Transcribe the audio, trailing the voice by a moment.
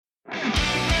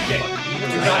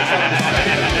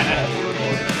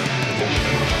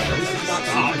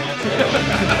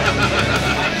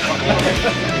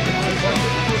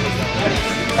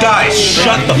Guys,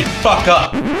 shut the fuck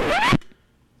up.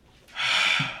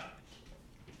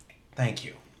 Thank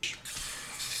you.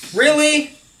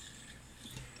 Really?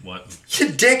 What? You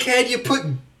dickhead, you put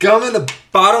gum in the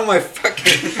bottom of my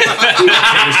fucking...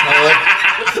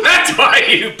 That's why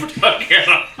you took it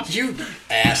off. You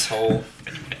asshole.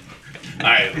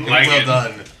 I like Well it.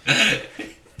 done.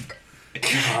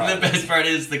 The best part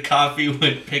is the coffee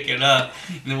would pick it up,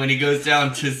 and then when he goes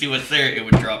down to see what's there, it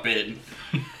would drop in.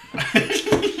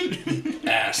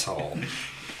 Asshole.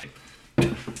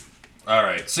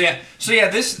 Alright, so yeah,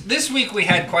 this week we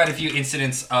had quite a few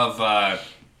incidents of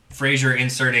Frasier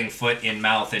inserting foot in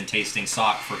mouth and tasting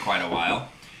sock for quite a while.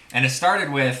 And it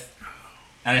started with,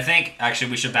 and I think, actually,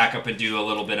 we should back up and do a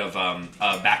little bit of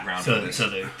background for this. So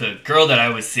the girl that I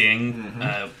was seeing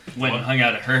went and hung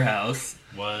out at her house.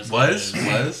 Was?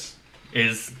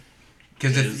 Is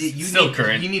Because you still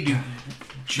current. You need to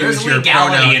There's choose your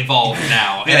legality pronoun. involved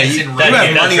now. Yeah, and it's you in have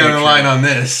writing. money on the true. line on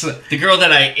this. the girl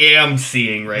that I am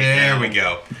seeing right now. There we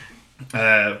go.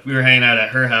 We were hanging out at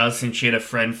her house, and she had a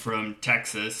friend from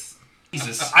Texas.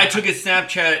 Jesus. I took a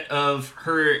Snapchat of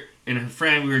her and her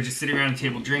friend. We were just sitting around the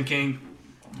table drinking,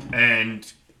 and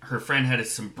her friend had a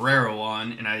sombrero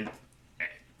on, and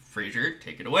Frasier,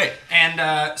 take it away.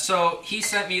 And so he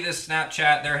sent me this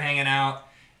Snapchat. They're hanging out.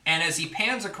 And as he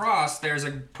pans across, there's a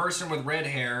person with red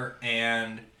hair.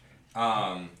 And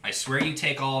I swear you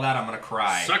take all that, I'm going to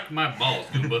cry. Suck my balls,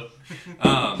 Goomba.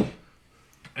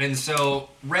 And so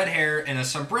red hair and a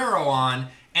sombrero on.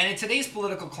 And in today's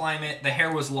political climate, the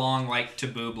hair was long, like to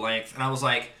boob length. And I was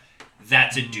like,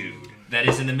 that's a dude that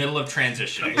is in the middle of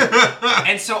transitioning.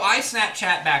 And so I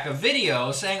Snapchat back a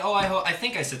video saying, oh, I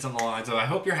think I said something along the lines of, I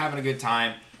hope you're having a good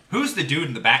time. Who's the dude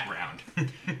in the background?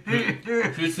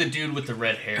 Who's the dude with the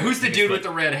red hair? Who's the dude with the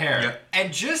red hair? Yeah.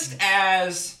 And just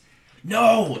as...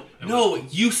 No,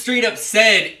 you straight up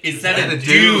said, is that a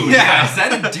dude? Yeah, is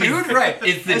that a dude? Right.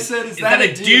 Is Is that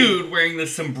a dude wearing the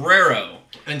sombrero?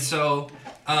 And so...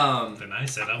 Then I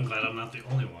said, I'm glad I'm not the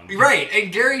only one. Right,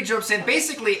 and Gary jumps in.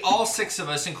 Basically, all six of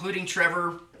us, including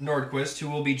Trevor Nordquist, who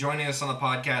will be joining us on the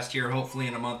podcast here hopefully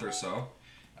in a month or so.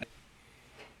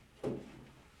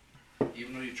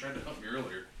 Even though you tried to help me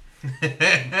earlier.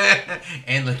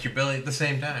 And lick your belly at the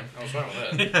same time. I was fine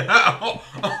with that.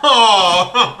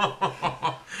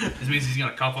 Oh. This means he's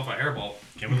gonna cough up a hairball.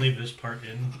 Can we leave this part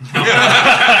in?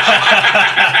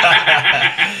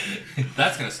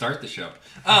 That's going to start the show.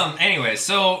 Anyway,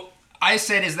 so I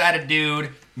said, is that a dude?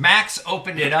 Max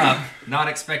opened it up, not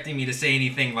expecting me to say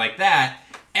anything like that.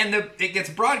 And it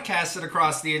gets broadcasted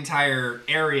across the entire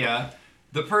area.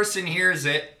 The person hears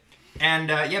it. And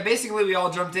basically we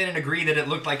all jumped in and agreed that it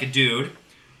looked like a dude.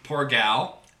 Poor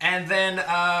gal. And then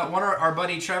our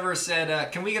buddy Trevor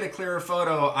said, can we get a clearer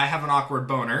photo? I have an awkward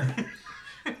boner.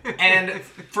 And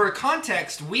for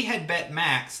context, we had bet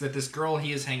Max that this girl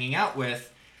he is hanging out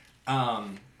with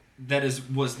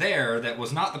was there, that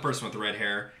was not the person with the red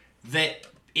hair, that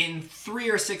in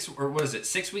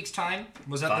 6 weeks time,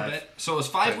 was that 5. the bet? So it was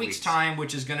 5 weeks time,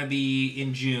 which is going to be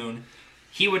in June.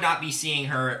 He would not be seeing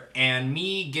her, and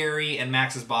me, Gary, and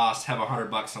Max's boss have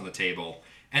 $100 on the table.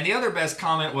 And the other best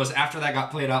comment was, after that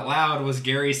got played out loud, was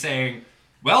Gary saying,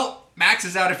 well, Max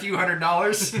is out a few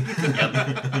 $100.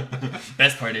 Yep.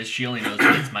 Best part is she only knows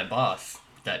that it's my boss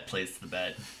that plays the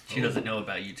bet. She doesn't know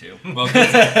about you two. Well, She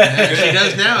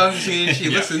does now. She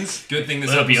listens. good thing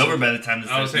this It'll be episode- over by the time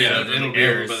this I was saying, episode it'll be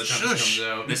over airs. by the time this Shush. comes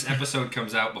out. This episode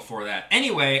comes out before that.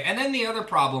 Anyway, and then the other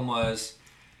problem was...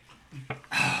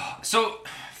 So,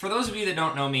 for those of you that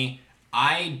don't know me,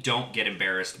 I don't get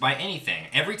embarrassed by anything.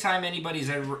 Every time anybody's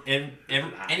ever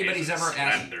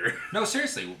asked... No,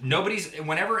 seriously.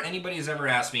 Whenever anybody's ever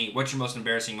asked me, what's your most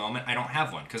embarrassing moment, I don't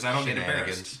have one, because I don't get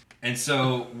embarrassed. And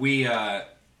so we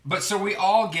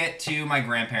all get to my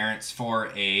grandparents for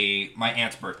my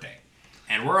aunt's birthday.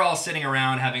 And we're all sitting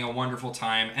around having a wonderful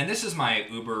time. And this is my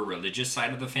uber religious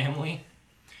side of the family.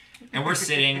 And we're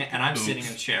sitting, and I'm sitting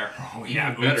in a chair. Oh,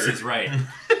 yeah, oops is right.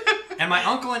 And my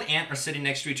uncle and aunt are sitting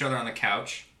next to each other on the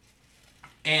couch.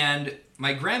 And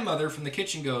my grandmother from the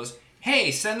kitchen goes,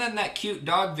 hey, send them that cute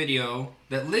dog video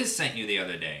that Liz sent you the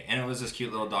other day. And it was this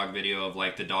cute little dog video of,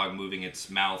 like, the dog moving its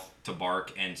mouth to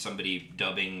bark and somebody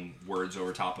dubbing words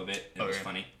over top of it. It was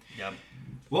funny. Yep.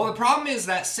 Well, the problem is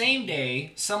that same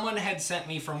day, someone had sent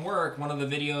me from work one of the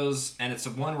videos, and it's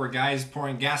one where guys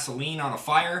pouring gasoline on a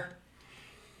fire.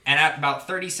 And at about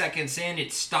 30 seconds in,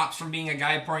 it stops from being a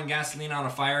guy pouring gasoline on a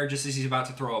fire just as he's about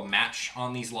to throw a match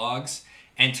on these logs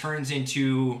and turns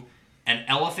into an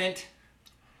elephant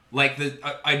like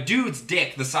a dude's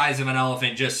dick the size of an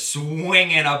elephant just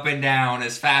swinging up and down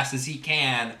as fast as he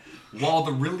can, while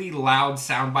the really loud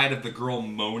soundbite of the girl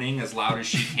moaning as loud as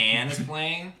she can is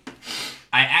playing.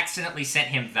 I accidentally sent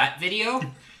him that video,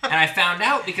 and I found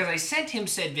out because I sent him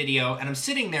said video, and I'm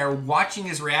sitting there watching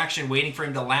his reaction, waiting for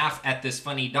him to laugh at this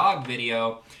funny dog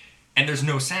video, and there's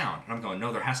no sound. And I'm going,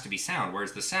 no, there has to be sound.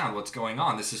 Where's the sound? What's going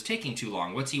on? This is taking too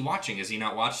long. What's he watching? Has he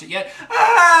not watched it yet?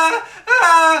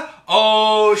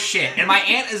 Oh, shit. And my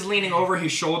aunt is leaning over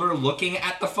his shoulder looking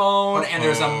at the phone, and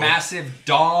there's a massive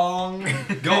dong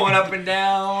going up and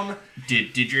down.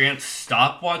 Did your aunt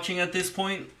stop watching at this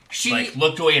point? She like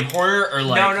looked away in horror, or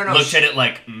like No. looked at it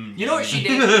like. You know what she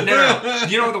did? No.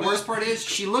 You know what the worst part is?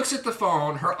 She looks at the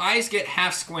phone. Her eyes get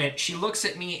half squint. She looks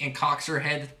at me and cocks her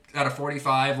head at a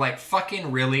 45. Like,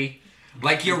 fucking really?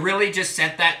 Like, you really just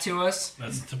sent that to us?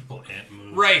 That's a typical aunt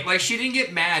move. Right. Like, she didn't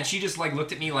get mad. She just like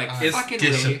looked at me like, fucking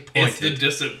really? It's the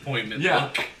disappointment. Yeah.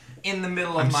 Look. In the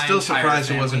middle of I'm my still entire surprised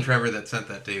family. it wasn't Trevor that sent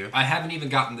that to you. I haven't even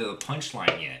gotten to the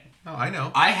punchline yet. Oh, I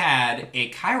know. I had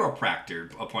a chiropractor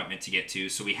appointment to get to,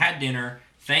 so we had dinner.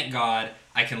 Thank God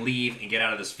I can leave and get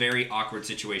out of this very awkward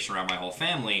situation around my whole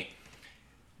family.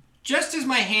 Just as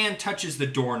my hand touches the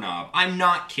doorknob, I'm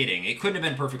not kidding. It couldn't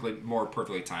have been more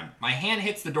perfectly timed. My hand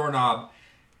hits the doorknob,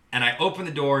 and I open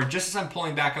the door. Just as I'm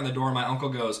pulling back on the door, my uncle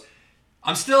goes,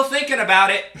 "I'm still thinking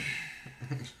about it."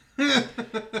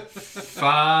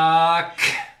 Fuck.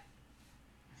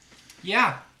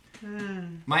 Yeah.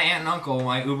 My aunt and uncle,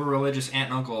 my uber religious aunt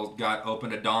and uncle,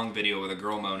 opened a dong video with a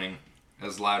girl moaning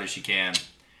as loud as she can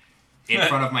in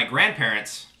front of my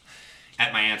grandparents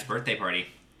at my aunt's birthday party.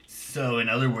 So, in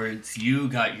other words, you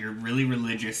got your really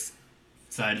religious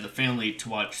side of the family to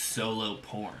watch solo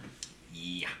porn.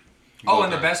 Yeah. Well Oh,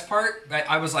 and the done. best part,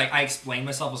 I was like, I explained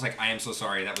myself. I was like, I am so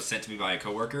sorry. That was sent to me by a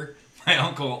coworker. My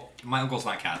uncle's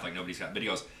not Catholic. Nobody's got. But he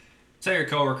goes, tell your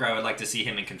coworker I would like to see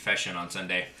him in confession on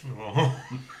Sunday.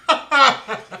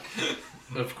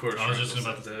 Of course. I was you're just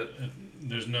about to.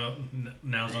 There's now's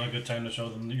not a good time to show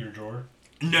them your drawer.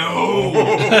 No,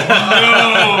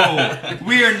 no,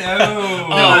 we're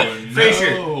no.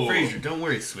 Fraser, don't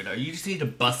worry, sweetheart. You just need to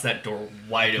bust that door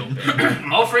wide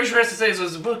open. All Fraser has to say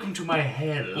is, "Welcome to my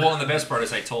hell." Well, and the best part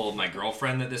is I told my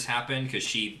girlfriend that this happened because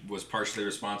she was partially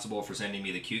responsible for sending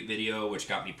me the cute video, which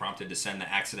got me prompted to send the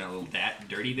accidental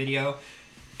dirty video.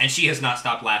 And she has not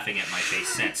stopped laughing at my face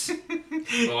since.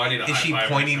 Oh, I need a Is she high five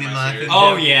pointing next to and my laughing? serious-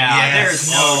 Oh, yeah. Yes.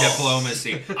 There's no Oh.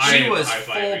 diplomacy. I She am was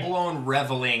high-fiving. full-blown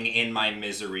reveling in my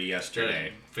misery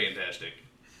yesterday. Fantastic.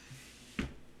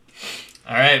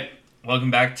 All right,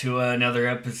 welcome back to another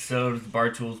episode of the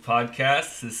Bar Tools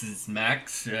Podcast. This is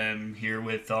Max. I'm here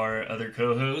with our other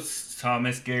co-hosts,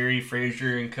 Thomas, Gary,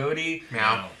 Fraser, and Cody.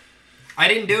 Meow. I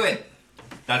didn't do it.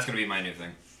 That's going to be my new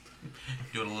thing.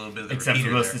 Doing a little bit of the Except for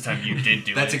repeater most there. of the time you did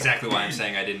do That's it. exactly why I'm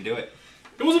saying I didn't do it.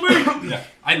 It was me. Yeah.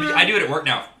 I do it at work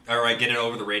now. Or I get it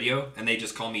over the radio, and they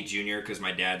just call me Junior because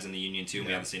my dad's in the union too, and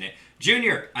we haven't seen it.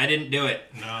 Junior, I didn't do it.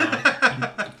 No.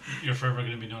 You're forever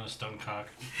going to be known as Stone Cock.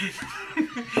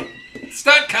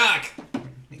 Stunt cock!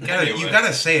 You Anyway.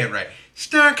 gotta say it right.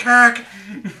 Stunt cock.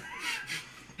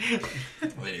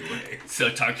 Anyway. So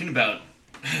talking about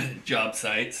job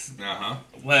sites, Uh-huh.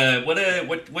 what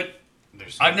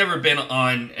There's I've never been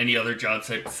on any other job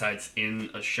site besides in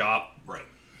a shop. Right.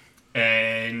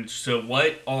 And so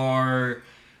what are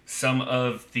some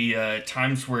of the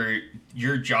times where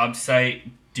your job site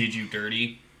did you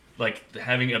dirty? Like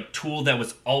having a tool that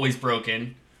was always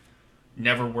broken,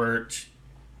 never worked.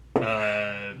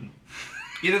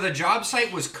 Either the job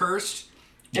site was cursed,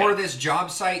 or this job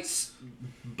site's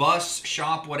bus,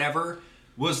 shop, whatever,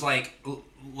 was like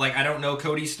I don't know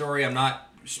Cody's story, I'm not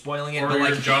spoiling it, Or but your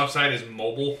like job site is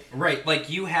mobile. right, like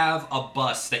you have a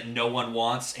bus that no one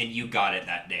wants and you got it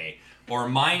that day. Or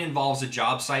mine involves a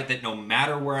job site that no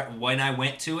matter when I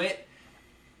went to it,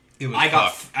 It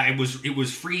was it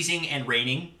was freezing and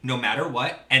raining no matter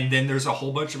what. And then there's a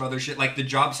whole bunch of other shit. Like the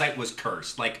job site was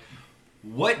cursed. Like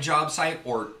what job site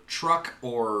or truck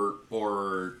or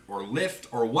lift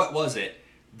or what was it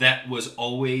that was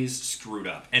always screwed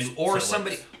up? And or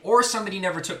So somebody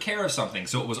never took care of something,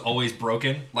 so it was always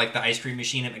broken, like the ice cream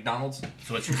machine at McDonald's.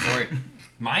 So what's your story?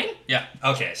 Mine? Yeah.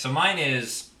 Okay, so mine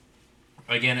is,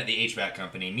 again, at the HVAC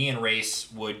company. Me and Race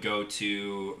would go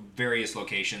to various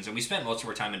locations, and we spent most of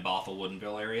our time in Bothell,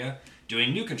 Woodinville area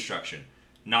doing new construction.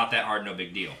 Not that hard, no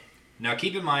big deal. Now,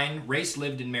 keep in mind, Race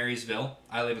lived in Marysville.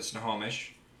 I live in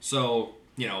Snohomish. So,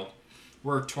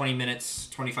 we're 20 minutes,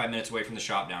 25 minutes away from the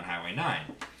shop down Highway 9.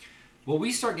 Well,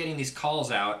 we start getting these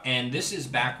calls out, and this is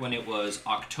back when it was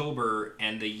October,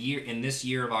 and this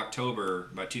year of October,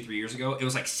 about 2-3 years ago, it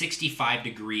was like 65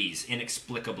 degrees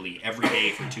inexplicably every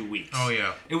day for 2 weeks. Oh,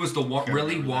 yeah. It was the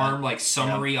really remember warm, like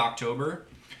summery October.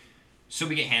 So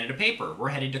we get handed a paper. We're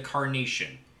headed to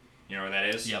Carnation. You know where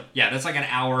that is? Yep. Yeah, that's like an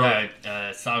hour.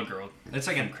 Yeah, Solid Girl. That's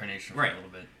like an Incarnation right. for a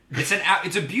little bit.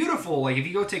 It's a beautiful, like if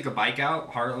you go take a bike out,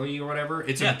 Harley or whatever,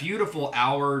 it's a beautiful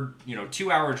hour,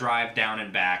 2-hour drive down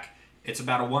and back. It's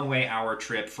about a one-way hour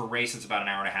trip. For race, it's about an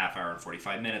hour and a half, hour and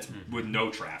 45 minutes with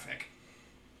no traffic.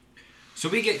 So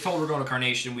we get told we're going to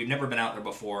Carnation. We've never been out there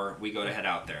before. We go to head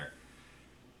out there.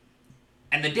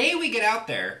 And the day we get out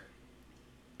there,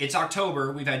 it's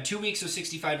October. We've had 2 weeks of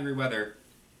 65-degree weather.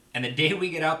 And the day we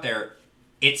get out there,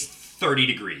 it's 30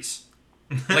 degrees.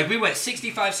 Like, we went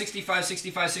 65, 65,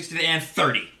 65, 65, and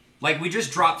 30. Like, we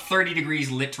just dropped 30 degrees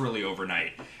literally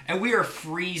overnight. And we are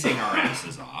freezing our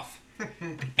asses off.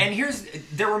 And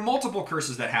there were multiple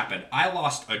curses that happened. I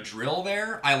lost a drill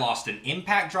there. I lost an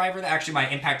impact driver. Actually, my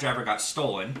impact driver got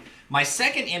stolen. My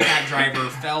second impact driver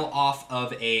fell off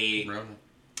of the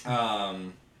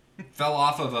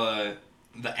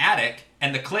attic,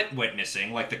 and the clip went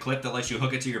missing, like the clip that lets you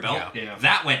hook it to your belt. Yeah.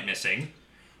 That went missing.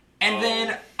 And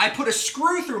then I put a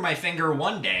screw through my finger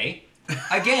one day.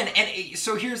 Again,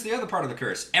 so here's the other part of the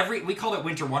curse. We called it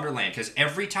Winter Wonderland because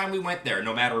every time we went there,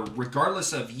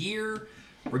 regardless of year,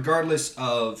 regardless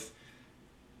of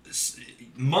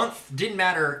month, didn't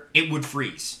matter, it would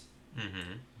freeze.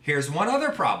 Mm-hmm. Here's one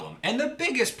other problem, and the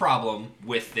biggest problem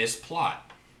with this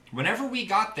plot. Whenever we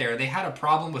got there, they had a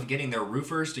problem with getting their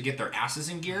roofers to get their asses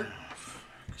in gear.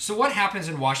 So what happens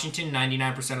in Washington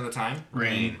 99% of the time?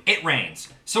 Rain. It rains.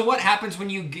 So what happens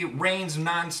when it rains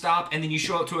nonstop and then you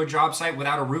show up to a job site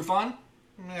without a roof on?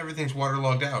 Everything's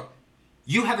waterlogged out.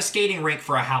 You have a skating rink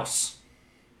for a house.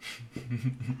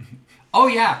 Oh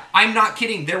yeah, I'm not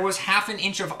kidding. There was half an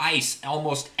inch of ice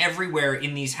almost everywhere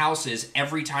in these houses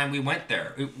every time we went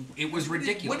there. It was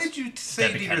ridiculous. What did you say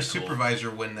That'd to be your kinda cool. supervisor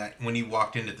when you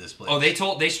walked into this place? Oh,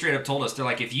 they straight up told us, they're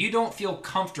like, if you don't feel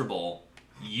comfortable,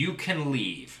 you can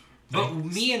leave. But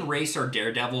me and Race are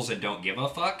daredevils and don't give a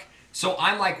fuck. So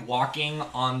I'm like walking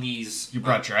on these. You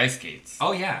brought your ice skates.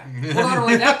 Oh yeah. Well, not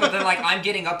only that, but then like I'm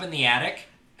getting up in the attic,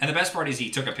 and the best part is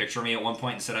he took a picture of me at one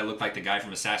point and said I looked like the guy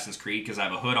from Assassin's Creed because I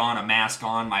have a hood on, a mask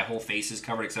on, my whole face is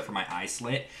covered except for my eye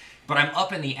slit. But I'm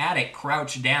up in the attic,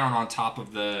 crouched down on top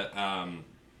of the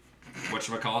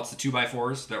whatchamacallits, the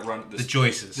 2x4s that run the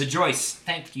joists. The joists.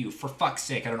 Thank you. For fuck's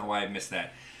sake, I don't know why I missed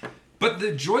that. But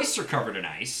the joists are covered in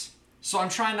ice. So I'm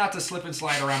trying not to slip and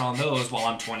slide around on those while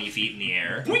I'm 20 feet in the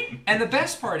air. And the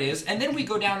best part is, and then we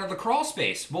go down to the crawl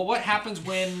space. Well, what happens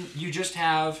when you just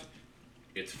have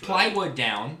It's filled. plywood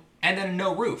down and then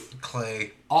no roof?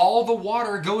 Clay. All the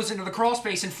water goes into the crawl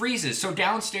space and freezes. So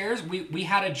downstairs, we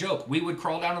had a joke. We would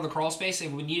crawl down to the crawl space,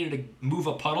 and if we needed to move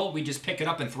a puddle, we'd just pick it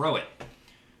up and throw it.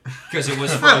 Because it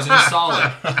was frozen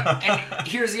solid. And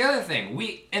here's the other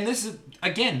thing. And this is,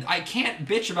 again, I can't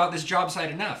bitch about this job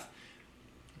site enough.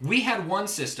 We had one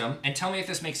system, and tell me if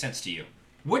this makes sense to you.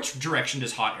 Which direction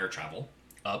does hot air travel?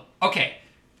 Up. Okay,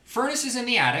 furnace is in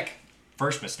the attic.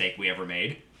 First mistake we ever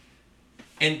made.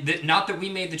 And not that we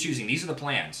made the choosing. These are the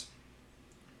plans.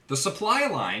 The supply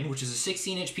line, which is a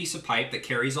 16-inch piece of pipe that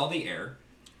carries all the air,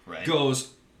 Right.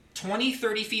 goes 20,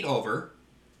 30 feet over,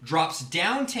 drops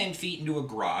down 10 feet into a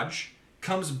garage,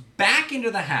 comes back into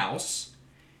the house,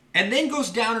 and then goes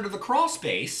down into the crawl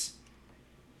space,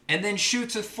 and then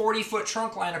shoots a 40-foot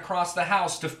trunk line across the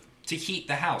house to heat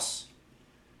the house.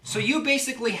 So you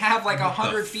basically have like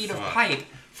 100 feet of pipe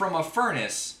from a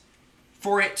furnace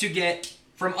for it to get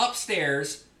from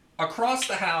upstairs, across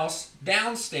the house,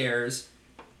 downstairs,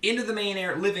 into the main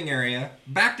living area,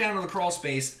 back down to the crawl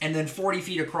space, and then 40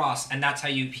 feet across, and that's how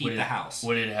you heat the house.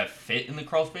 Would it have fit in the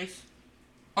crawl space?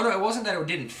 Oh no, it wasn't that it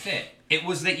didn't fit. It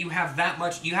was that you have that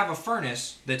much. You have a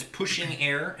furnace that's pushing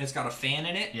air. And it's got a fan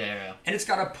in it. Yeah. And it's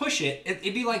got to push it.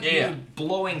 It'd be like Yeah. you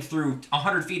blowing through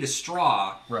 100 feet of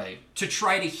straw Right. to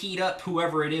try to heat up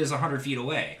whoever it is 100 feet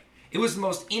away. It was the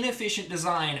most inefficient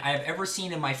design I have ever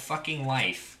seen in my fucking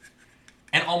life.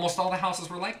 And almost all the houses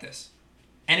were like this.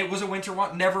 And it was a winter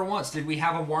one. Never once did we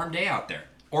have a warm day out there.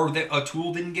 Or that a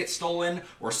tool didn't get stolen.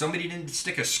 Or somebody didn't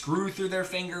stick a screw through their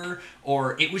finger.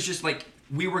 Or it was just like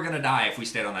we were going to die if we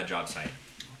stayed on that job site.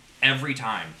 Every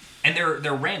time. And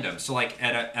they're random. So like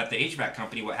at the HVAC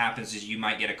company, what happens is you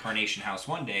might get a Carnation house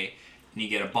one day. And you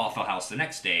get a Bothell house the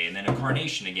next day. And then a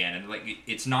Carnation again. And like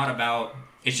it's not about...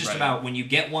 It's just Right. about when you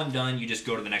get one done, you just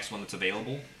go to the next one that's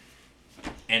available.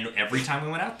 And every time we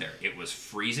went out there, it was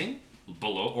freezing,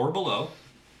 below.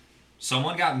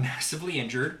 Someone got massively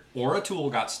injured, or a tool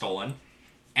got stolen,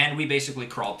 and we basically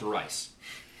crawled through ice.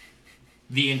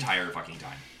 The entire fucking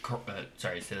time.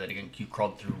 Sorry, say that again. You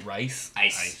crawled through rice?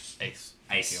 Ice. Ice.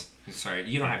 Ice. Sorry,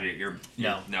 you don't have your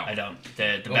No, no. I don't.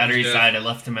 The batteries Jeff? died. I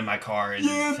left them in my car. And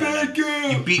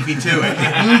You beat me to it.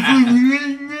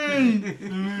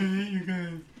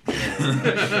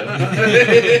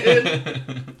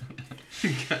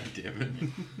 God damn it.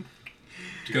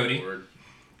 Cody? Lord.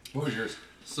 What was yours?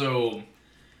 So,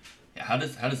 Yeah, how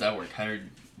does that work?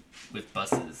 With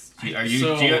buses? Are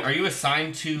So- you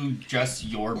assigned to just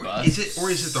your bus? Is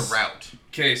it the route?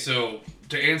 okay, so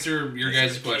to answer your These are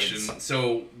guys' the question, kids.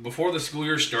 so before the school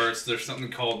year starts, there's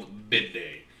something called bid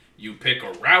day. You pick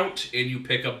a route and you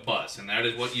pick a bus, and that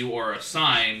is what you are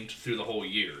assigned through the whole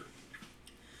year.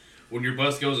 When your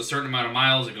bus goes a certain amount of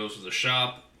miles, it goes to the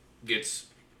shop, gets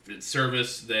its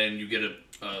service, then you get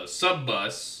a sub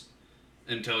bus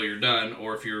until you're done,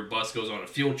 or if your bus goes on a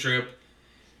field trip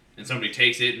and somebody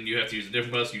takes it and you have to use a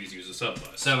different bus, you just use a sub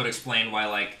bus. So that would explain why,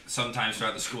 like, sometimes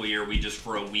throughout the school year, we just,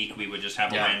 for a week, we would just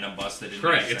have a Yeah. random bus that didn't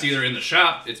Correct. make It's sense. either in the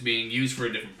shop, it's being used for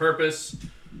a different purpose,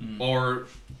 or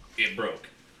it broke.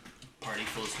 Party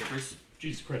full of strippers?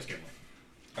 Jesus Christ, Cameron.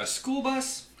 A school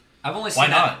bus? I've only Why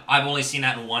seen not? that. I've only seen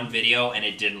that in one video, and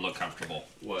it didn't look comfortable.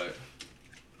 What?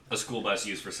 A school bus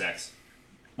used for sex.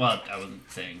 Well, I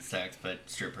wasn't saying sex, but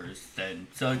strippers. Then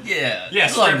so yeah. Yeah,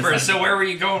 as long as strippers. that's- So where were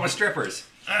you going with strippers?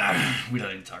 We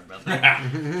don't even talk about that.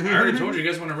 I already told you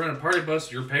guys want to rent a party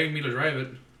bus. You're paying me to drive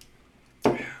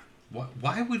it.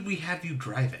 Why would we have you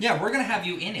drive it? Yeah, we're gonna have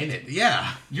you in In it. it.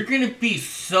 Yeah. You're gonna be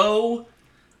so.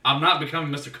 I'm not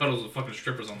becoming Mr. Cuddles with fucking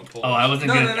strippers on the pole. Oh, I wasn't.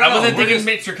 No, gonna, no, no, I wasn't no, we're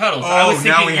thinking Mr. Cuddles. I Oh, was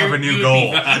now thinking we have you- a new you would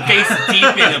goal. be face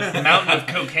deep in a mountain of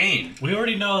cocaine. We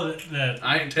already know that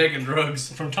I ain't taking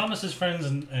drugs. from Thomas's friends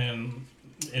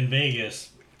in Vegas,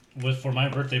 for my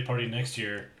birthday party next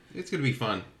year. It's gonna be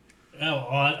fun.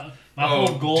 My Oh,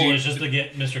 whole goal dude. is just to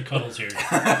get Mr. Cuddles here.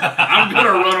 I'm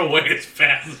gonna run away as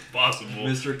fast as possible.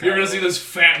 Mr. You're gonna Cuddles. see this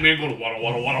fat man going waddle,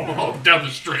 waddle, waddle, waddle down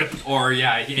the strip. Or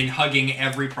yeah, in hugging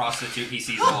every prostitute he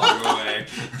sees along the way.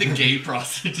 The gay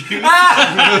prostitute.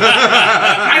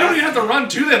 I don't even have to run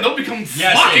to them. They'll become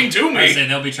Yeah, flocking say- to I me. say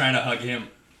they'll be trying to hug him.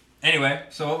 Anyway,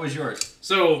 so what was yours?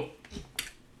 So,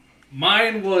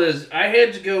 mine was I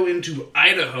had to go into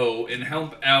Idaho and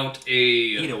help out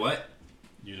Eat a. a what?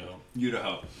 You know.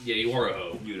 Idaho. Yeah, you are a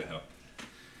hoe. Idaho.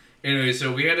 Anyway,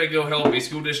 so we had to go help a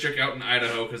school district out in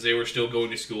Idaho because they were still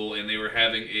going to school and they were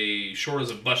having a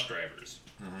shortage of bus drivers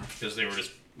because they were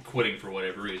just quitting for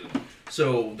whatever reason.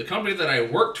 So the company that I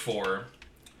worked for,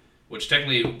 which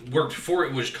technically worked for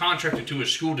it, was contracted to a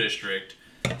school district,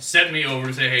 sent me over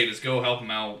and said, "Hey, just go help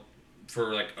them out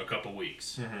for like a couple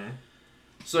weeks."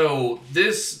 So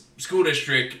this school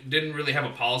district didn't really have a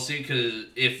policy because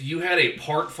if you had a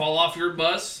part fall off your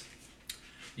bus,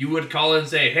 you would call in and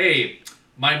say, "Hey,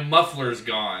 my muffler's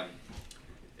gone.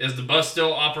 Is the bus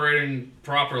still operating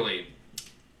properly?"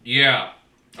 "Yeah."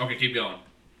 "Okay, keep going."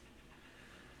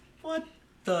 What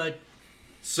the?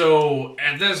 So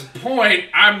at this point,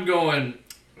 I'm going,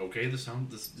 okay, this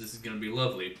is gonna be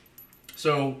lovely.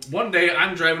 So one day,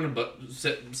 I'm driving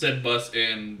said bus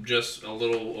in just a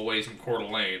little away from Coeur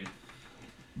d'Alene.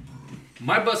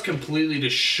 My bus completely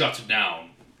just shuts down.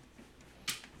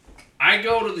 I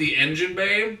go to the engine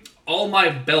bay. All my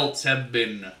belts have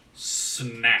been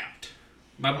snapped.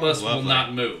 My bus will lovely.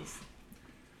 not move.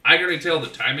 I can already tell the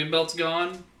timing belt's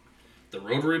gone, the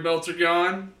rotary belts are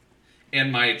gone,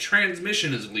 and my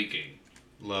transmission is leaking.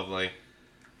 Lovely.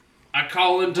 I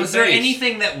call into Was there base.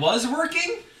 anything that was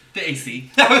working? The AC.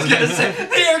 I was gonna say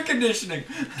the air conditioning.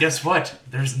 Guess what?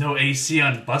 There's no AC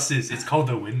on buses. It's called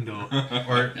the window.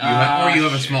 Or you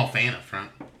have a small fan up front.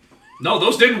 No,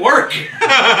 those didn't work.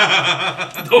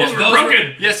 Those were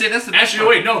broken. Yeah, see, that's the best Actually, part.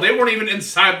 wait, no, they weren't even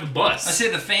inside the bus. I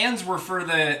say the fans were for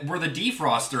the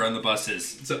defroster on the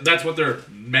buses. So that's what they're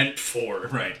meant for.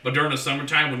 Right. But during the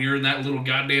summertime, when you're in that little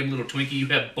goddamn little Twinkie, you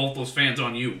have both those fans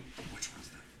on you. Which one's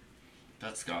that?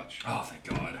 That's scotch. Oh, thank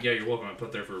God. Yeah, you're welcome. I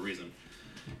put there for a reason.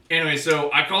 Anyway, so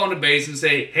I call into base and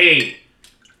say, "Hey,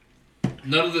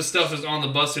 none of this stuff is on the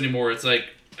bus anymore. It's like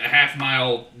a half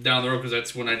mile down the road," because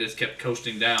that's when I just kept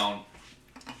coasting down.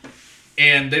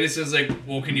 And they just says like,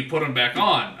 "Well, can you put them back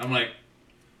on?" I'm like,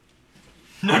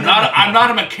 I'm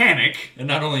not a mechanic. And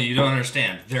not only you don't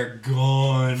understand, they're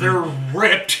gone. They're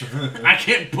ripped. I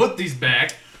can't put these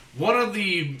back. One of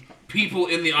the people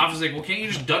in the office is like, "Well, can't you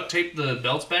just duct tape the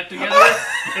belts back together?"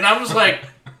 And I was like,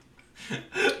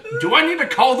 "Do I need to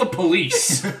call the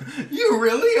police?" You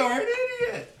really are an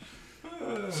idiot.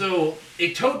 So,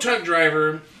 a tow truck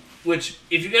driver, which,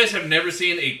 if you guys have never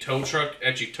seen a tow truck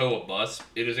actually tow a bus,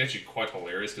 it is actually quite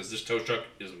hilarious because this tow truck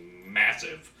is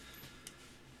massive.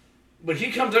 But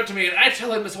he comes up to me and I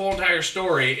tell him this whole entire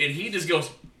story, and he just goes,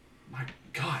 "My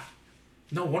God,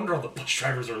 no wonder all the bus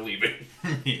drivers are leaving."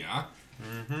 Yeah.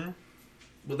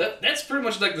 Well, that's pretty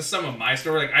much like the sum of my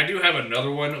story. Like I do have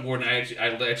another one when I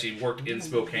actually worked in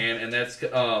Spokane, and that's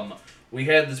we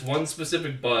had this one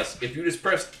specific bus. If you just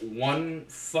pressed one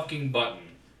fucking button,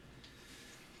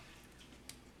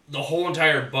 the whole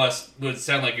entire bus would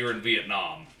sound like you were in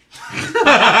Vietnam.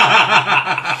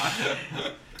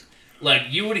 Like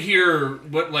you would hear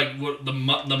what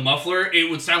the muffler. It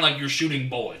would sound like you're shooting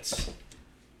bullets.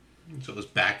 So it was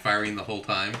backfiring the whole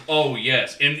time. Oh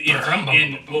yes, and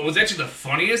what was actually the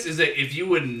funniest is that if you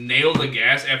would nail the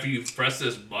gas after you press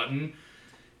this button,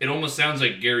 it almost sounds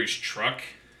like Gary's truck.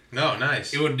 No,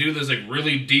 nice. It would do this like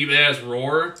really deep ass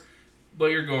roar, but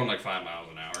you're going like 5 miles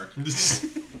an hour.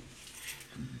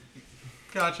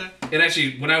 Gotcha. And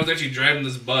actually, when I was actually driving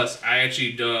this bus, I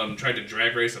actually tried to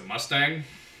drag race a Mustang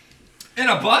In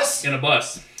a bus? in a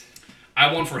bus.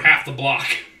 I won for half the block.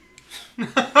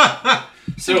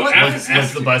 So What?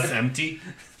 Was the bus empty?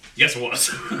 yes, it was.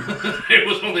 It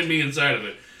was only me inside of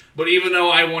it. But even though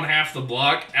I won half the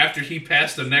block, after he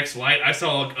passed the next light, I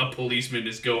saw a policeman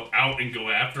just go out and go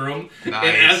after him. Nice.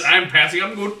 And as I'm passing,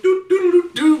 I'm going, doo, doo,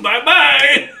 doo, doo,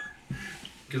 bye-bye.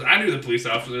 Because I knew the police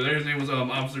officer there. His name was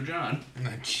Officer John. Oh,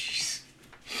 jeez.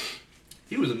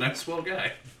 He was a nice, swell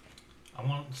guy. I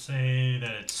want to say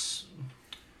that it's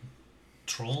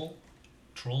Troll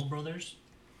Brothers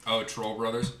Oh, Troll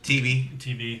Brothers. TV.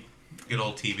 TV. Good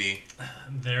old TV.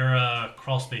 They're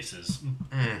crawl spaces.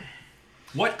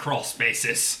 What crawl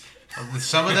spaces?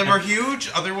 Some of them are huge.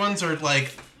 Other ones are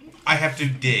like, I have to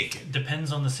dig.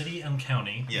 Depends on the city and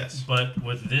county. Yes. But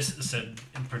with this said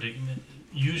predicament,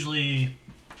 usually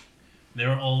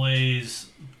they're always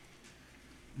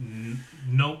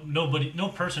no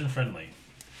person friendly,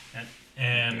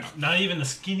 and Yeah. not even the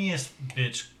skinniest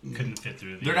bitch couldn't fit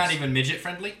through these. They're not even midget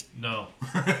friendly? No.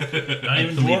 Not I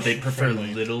even believe dwarf they prefer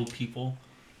friendly. little people.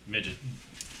 Midget.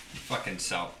 Fucking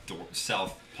South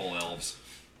Pole elves.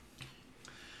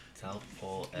 South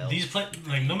Pole These like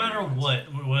no matter what,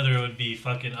 whether it would be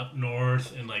fucking up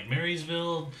north in like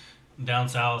Marysville, down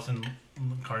south in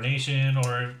Carnation,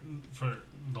 or for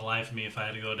the life of me, if I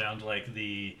had to go down to like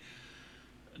the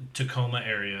Tacoma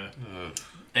area.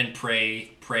 And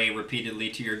pray repeatedly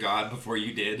to your God before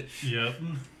you did. Yep.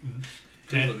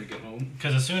 Please let me get home.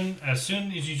 Because as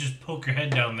soon as you just poke your head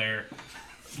down there,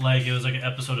 like it was like an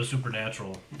episode of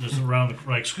Supernatural, just around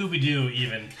like Scooby Doo,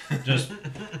 even just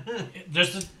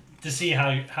to see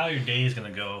how your day is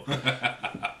gonna go.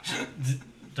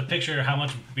 To picture how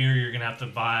much beer you're gonna have to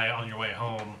buy on your way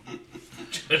home,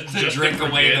 To drink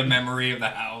away the memory of the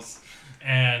house.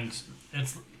 and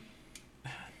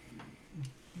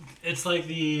it's like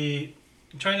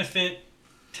trying to fit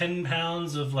 10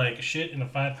 pounds of like shit in a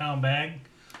 5-pound bag,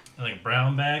 like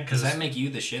brown bag. Does that make you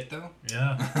the shit though?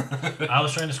 Yeah. I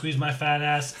was trying to squeeze my fat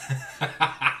ass.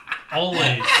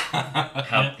 Always.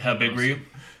 How big were you?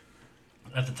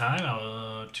 At the time, I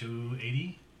was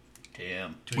 280,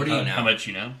 Damn. What do you know? How much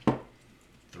you know?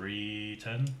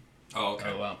 310. Oh,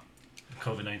 okay. Oh wow.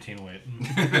 COVID-19 weight.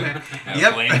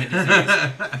 Yep. Blame the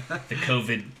disease. The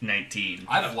COVID-19.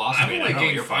 I've lost I've weight. only I know what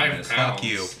gained you're 5 fine is. pounds. Fuck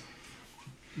you.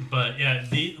 But yeah,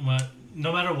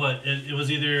 no matter what, it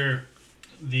was either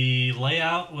the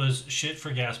layout was shit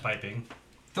for gas piping.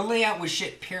 The layout was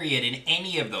shit, period, in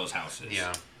any of those houses.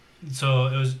 Yeah. So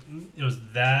it was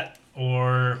that,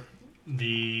 or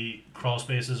the crawl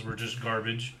spaces were just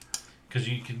garbage because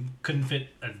you couldn't fit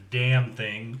a damn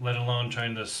thing, let alone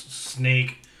trying to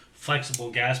snake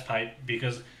flexible gas pipe,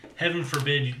 because heaven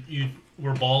forbid you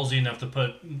were ballsy enough to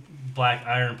put black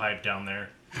iron pipe down there.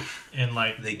 And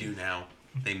like, They do now.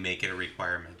 They make it a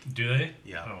requirement. do they?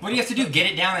 Yeah. Oh, What do you have to do? Get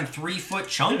it down in 3-foot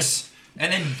chunks?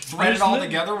 And then thread There's it all no-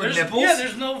 together with there's- nipples? Yeah,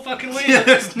 there's no fucking way.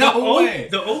 There's no way.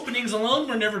 The openings alone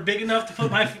were never big enough to put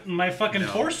my fucking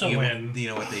No. torso you know, in. You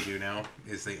know what they do now?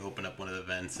 Is they open up one of the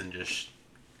vents and just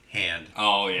hand.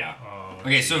 Oh, yeah. Oh,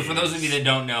 Okay, so for those of you jeez. that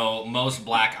don't know, most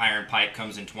black iron pipe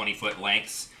comes in 20-foot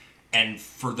lengths. And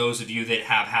for those of you that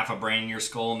have half a brain in your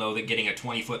skull, know that getting a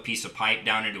 20-foot piece of pipe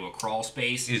down into a crawl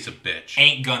space Is a bitch.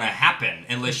 ain't gonna happen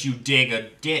unless you dig a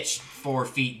ditch 4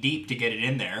 feet deep to get it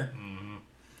in there.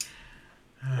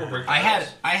 Or break the I house.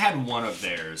 had one of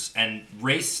theirs, and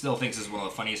Race still thinks it's one of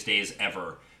the funniest days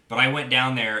ever. But I went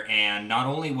down there, and not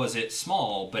only was it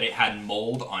small, but it had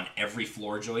mold on every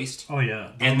floor joist. Oh yeah.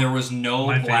 And there was no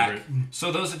My black. favorite.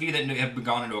 So those of you that have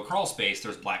gone into a crawl space,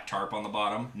 there's black tarp on the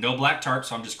bottom. No black tarp,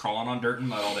 so I'm just crawling on dirt and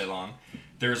mud all day long.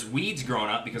 there's weeds growing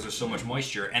up because there's so much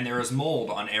moisture, and there is mold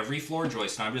on every floor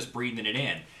joist, and I'm just breathing it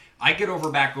in. I get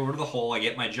back over to the hole, I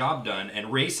get my job done,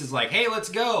 and Race is like, hey, let's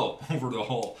go over to the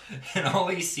hole. And all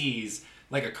he sees,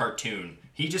 like a cartoon,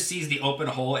 he just sees the open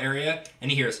hole area,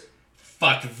 and he hears,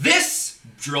 fuck this!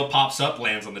 Drill pops up,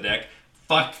 lands on the deck.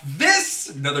 Fuck this!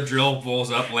 Another drill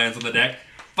pulls up, lands on the deck.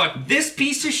 Fuck this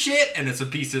piece of shit! And it's a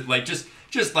piece of, like, just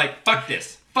like, fuck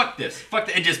this. Fuck this. Fuck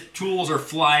that. And just tools are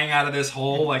flying out of this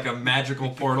hole like a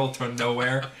magical portal to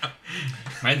nowhere.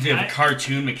 Reminds me of a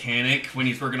cartoon mechanic when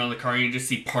he's working on the car and you just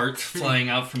see parts flying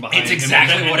out from behind It's him.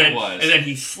 exactly what it was. And then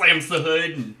he slams the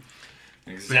hood and...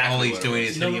 Exactly. All he's what it doing was.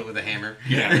 is hitting it with a hammer.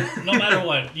 Yeah. No matter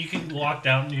what, you can walk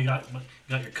down. You got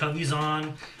your coveys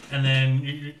on, and then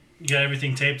you got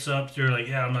everything taped up. You're like,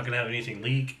 yeah, I'm not gonna have anything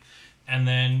leak. And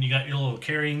then you got your little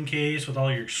carrying case with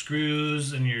all your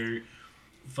screws and your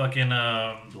fucking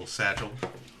Little satchel.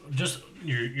 just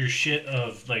your shit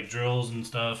of like drills and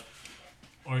stuff,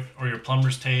 or your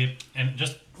plumber's tape, and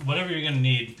just whatever you're gonna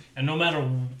need. And no matter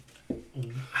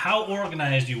how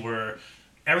organized you were,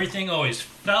 everything always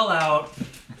fell out.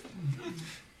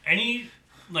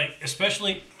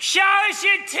 Especially Show us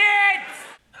your tits!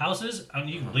 houses. I mean,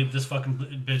 you can leave this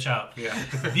fucking bitch out. Yeah.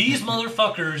 These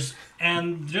motherfuckers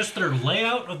and just their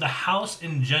layout of the house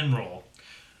in general.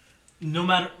 No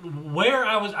matter where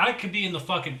I could be in the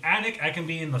fucking attic, I can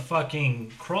be in the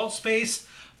fucking crawl space.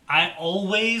 I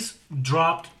always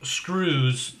dropped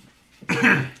screws,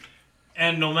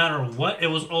 and no matter what, it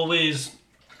was always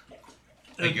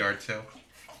A yard sale.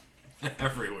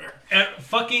 Everywhere.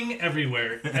 fucking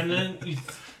everywhere. And then,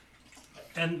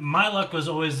 and my luck was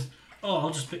always, I'll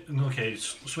just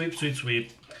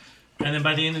sweep. And then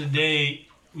by the end of the day,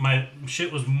 my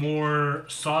shit was more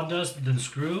sawdust than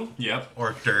screw Yep.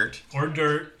 Or dirt. or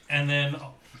dirt. And then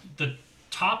to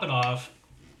top it off,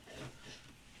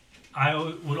 I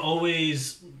would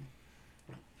always.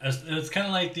 It's kind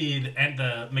of like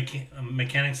the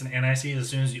mechanics and NIC. As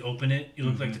soon as you open it, you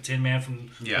look like the Tin Man from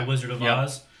Yeah. The Wizard of Yep.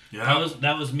 Oz. Yeah.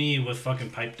 That was me with fucking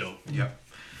pipe dope. Yep.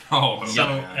 Oh, So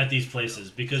yeah. at these places,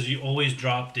 because you always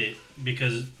dropped it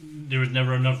because there was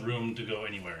never enough room to go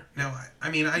anywhere. Now, I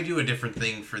mean, I do a different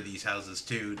thing for these houses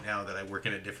too. Now that I work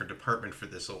in a different department for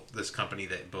this company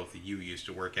that both of you used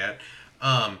to work at.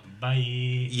 Bye.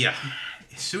 Yeah,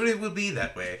 soon it will be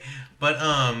that way. But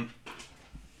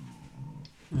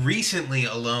recently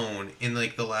alone, in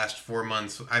like the last 4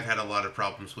 months, I've had a lot of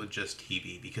problems with just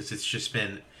TV because it's just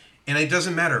been, and it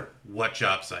doesn't matter what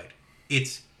job site,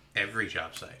 it's every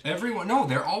job site. Everyone, no,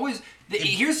 they're always.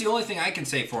 Here's the only thing I can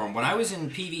say for them. When I was in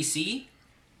PVC,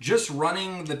 just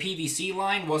running the PVC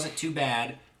line wasn't too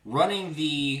bad. Running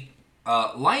the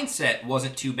line set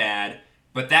wasn't too bad,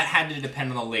 but that had to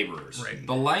depend on the laborers. Right.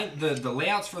 The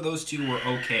layouts for those two were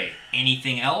okay.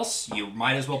 Anything else, you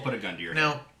might as well put a gun to your head.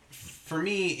 Now, for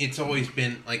me, it's always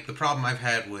been like the problem I've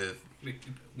had with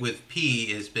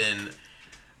P has been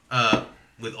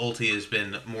with Ulti has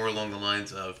been more along the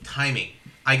lines of timing.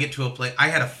 I get to a place. I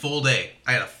had a full day.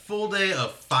 I had a full day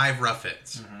of 5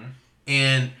 rough-ins,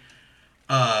 and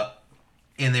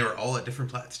they were all at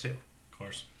different plats too. Of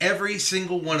course. Every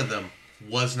single one of them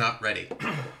was not ready.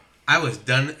 I was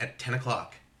done at 10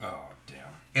 o'clock, Oh damn.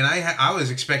 and I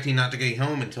was expecting not to get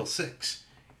home until 6,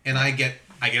 and I get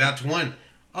out to 1.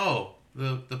 Oh,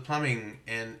 the plumbing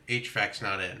and HVAC's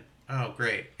not in. Oh,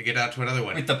 great. I get out to another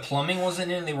one. Wait, the plumbing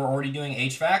wasn't in. They were already doing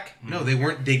HVAC. No, they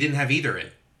weren't. They didn't have either in.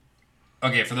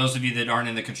 Okay, for those of you that aren't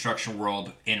in the construction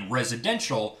world, in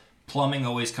residential, plumbing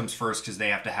always comes first because they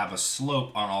have to have a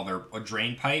slope on all their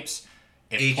drain pipes.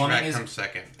 If HVAC comes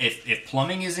second. If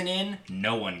plumbing isn't in,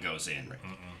 no one goes in. Right.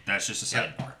 That's just a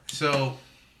Yep. sidebar. So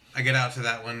I get out to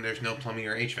that one. There's no plumbing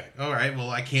or HVAC. All right,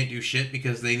 well, I can't do shit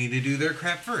because they need to do their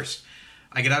crap first.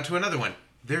 I get out to another one.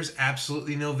 There's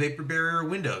absolutely no vapor barrier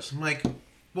windows. I'm like,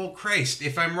 well, Christ,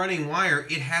 if I'm running wire,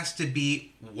 it has to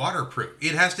be waterproof.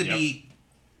 It has to be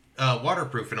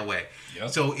waterproof in a way.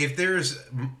 Yep. So if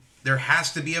there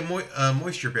has to be a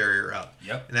moisture barrier up.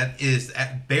 Yep. And that is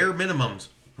at bare minimums,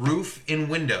 roof and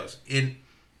windows. They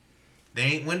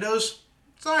ain't windows?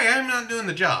 Sorry, I'm not doing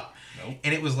the job. Nope.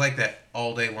 And it was like that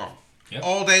all day long. Yep.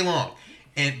 All day long.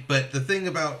 But the thing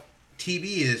about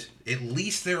TV is at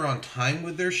least they're on time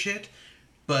with their shit.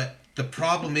 But the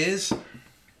problem is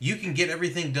you can get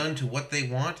everything done to what they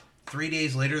want. 3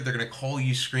 days later, they're going to call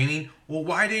you screaming, well,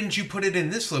 why didn't you put it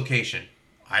in this location?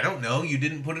 I don't know. You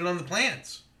didn't put it on the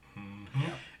plans.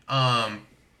 Mm-hmm.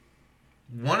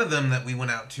 One of them that we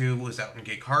went out to was out in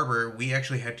Gig Harbor. We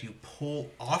actually had to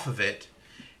pull off of it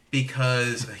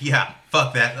because, yeah,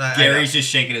 fuck that. I know. Gary's just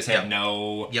shaking his head. Yeah.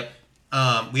 No. Yep.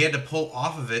 We had to pull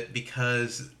off of it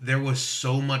because there was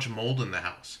so much mold in the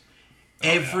house.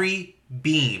 Every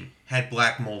beam had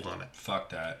black mold on it. Fuck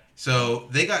that. So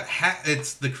they got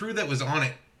it's the crew that was on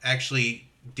it actually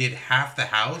did half the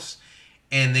house,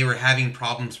 and they were having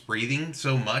problems breathing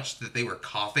so much that they were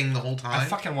coughing the whole time. I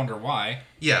fucking wonder why.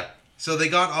 Yeah. So they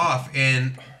got off,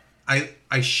 and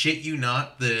I shit you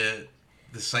not, the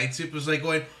site soup was like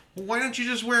going, well, why don't you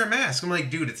just wear a mask? I'm like,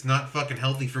 dude, it's not fucking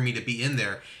healthy for me to be in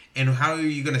there. And how are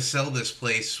you going to sell this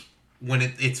place when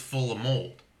it's full of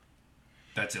mold?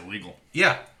 That's illegal.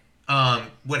 Yeah.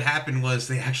 What happened was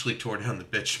they actually tore down the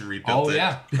bitch and rebuilt it.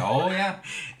 Oh yeah.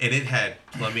 And it had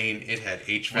plumbing, it had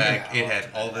HVAC, it had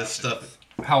all this stuff.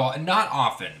 How not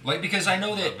often, like because I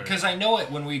know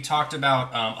it when we talked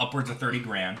about upwards of 30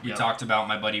 grand. We talked about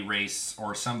my buddy Race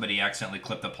or somebody accidentally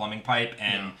clipped the plumbing pipe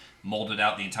and molded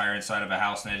out the entire inside of a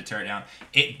house and they had to tear it down.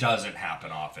 It doesn't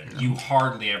happen often. No. You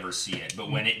hardly ever see it, but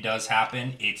when it does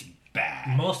happen, it's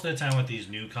bad. Most of the time with these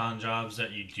new con jobs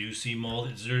that you do see mold,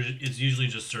 it's usually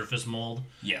just surface mold.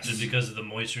 Yes. Just because of the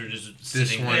moisture just this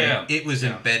sitting one, there. it was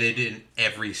embedded in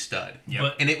every stud.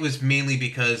 Yep. And it was mainly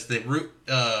because the roof,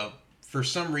 for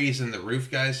some reason, the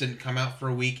roof guys didn't come out for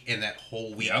a week, and that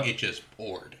whole week it just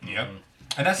poured. Yep.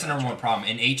 And that's the number one problem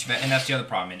in HVAC, and that's the other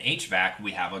problem. In HVAC,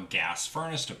 we have a gas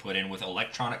furnace to put in with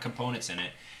electronic components in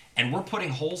it, and we're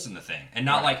putting holes in the thing. And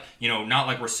not like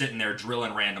we're sitting there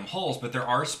drilling random holes, but there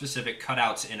are specific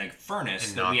cutouts in a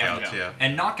furnace and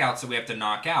knockouts that we have to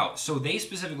knock out. So they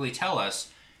specifically tell us,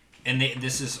 and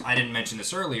I didn't mention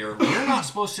this earlier, we're not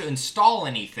supposed to install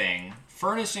anything,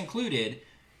 furnace included,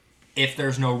 if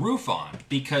there's no roof on,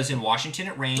 because in Washington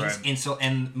it rains,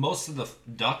 and most of the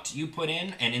duct you put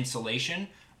in and insulation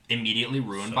immediately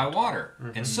ruined by water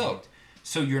and soaked.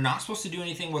 So you're not supposed to do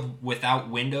anything without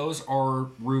windows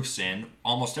or roofs in.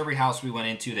 Almost every house we went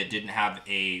into that didn't have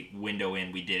a window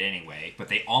in, we did anyway. But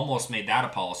they almost made that a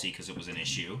policy because it was an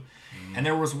issue. And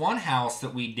there was one house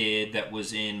that we did that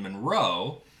was in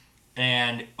Monroe,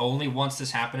 and only once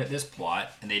this happened at this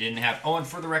plot, and they didn't have. Oh, and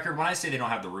for the record, when I say they don't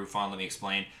have the roof on, let me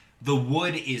explain. The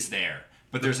wood is there,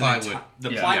 but there's plywood.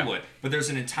 Plywood, but there's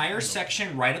an entire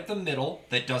section right up the middle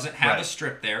that doesn't have a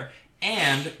strip there,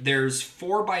 and there's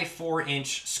 4x4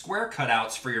 inch square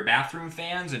cutouts for your bathroom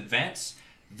fans and vents.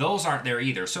 Those aren't there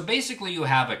either. So basically, you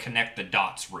have a connect the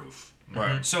dots roof.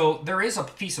 Right. So there is a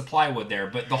piece of plywood there,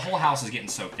 but the whole house is getting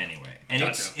soaked anyway, and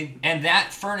and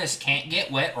that furnace can't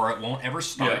get wet or it won't ever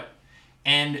start,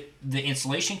 and the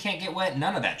insulation can't get wet.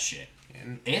 None of that shit.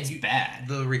 It's bad.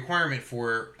 The requirement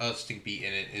for us to be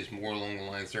in it is more along the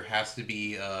lines, there has to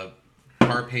be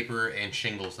tar paper and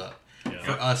shingles up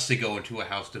for us to go into a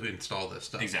house to install this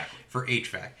stuff. Exactly. For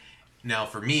HVAC. Now,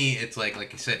 for me, it's like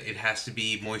I said, it has to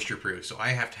be moisture proof. So I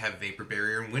have to have vapor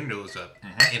barrier and windows up.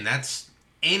 And that's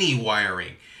any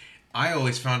wiring. I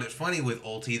always found it funny with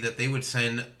Ulti that they would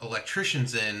send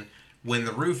electricians in when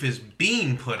the roof is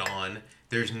being put on.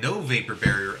 There's no vapor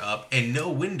barrier up and no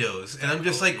windows. And I'm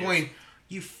just like going,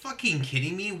 you fucking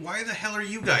kidding me? Why the hell are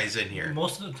you guys in here?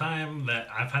 Most of the time that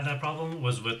I've had that problem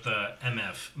was with the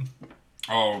MF.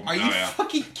 Are you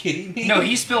fucking kidding me? No,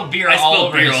 he spilled beer I all spilled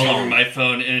over beer his all over phone. my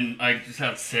phone, and I just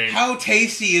have to say, How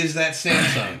tasty is that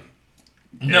Samsung?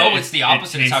 No, it's the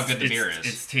opposite. It's how good the beer is.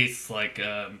 It tastes like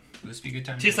Would this be a good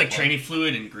time? tastes like training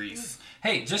fluid and grease.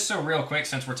 Hey, just so real quick,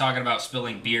 since we're talking about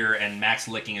spilling beer and Max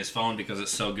licking his phone because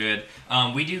it's so good,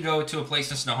 we do go to a place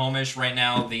in Snohomish right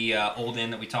now, the Old Inn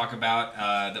that we talk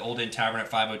about. The Old Inn Tavern at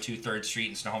 502 3rd Street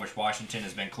in Snohomish, Washington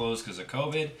has been closed because of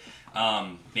COVID.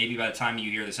 Maybe by the time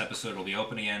you hear this episode, it'll be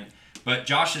open again. But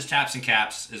Josh's Taps and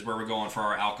Caps is where we're going for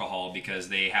our alcohol because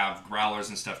they have growlers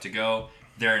and stuff to go.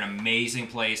 They're an amazing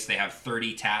place. They have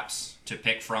 30 taps to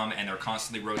pick from, and they're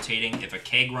constantly rotating. If a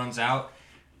keg runs out,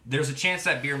 there's a chance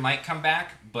that beer might come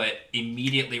back, but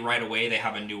immediately right away they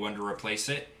have a new one to replace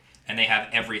it. And they have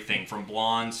everything from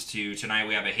blondes to tonight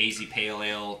we have a hazy pale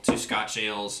ale to Scotch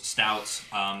ales, stouts.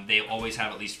 They always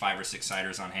have at least 5 or 6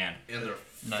 ciders on hand. And they're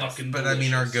Nice. fucking But delicious. I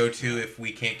mean, our go-to, if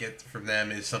we can't get from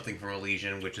them, is something from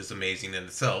Elysian, which is amazing in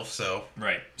itself, so...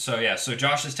 Right. So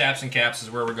Josh's Taps and Caps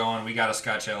is where we're going. We got a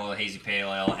Scotch ale, a hazy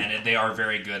pale ale, and they are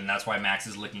very good, and that's why Max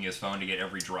is licking his phone to get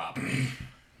every drop.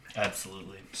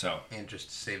 Absolutely. So And just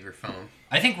to save your phone.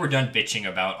 I think we're done bitching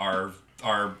about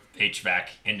our HVAC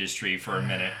industry for a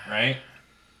minute, right?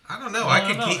 I don't know. No,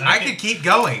 I could keep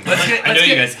going. I know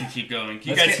you guys can keep going.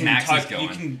 You let's guys get can Max's talk. going. You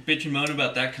can bitch and moan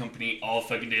about that company all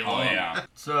fucking day long. Oh yeah.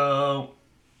 So,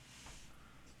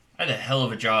 I had a hell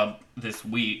of a job this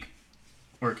week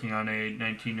working on a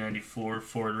 1994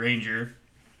 Ford Ranger,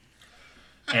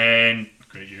 and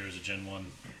Great year as a Gen 1.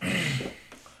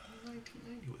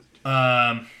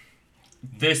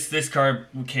 this car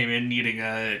came in needing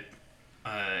had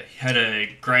a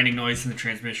grinding noise in the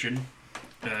transmission,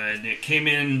 and it came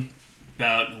in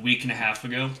about a week and a half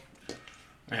ago.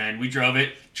 And we drove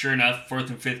it. Sure enough, 4th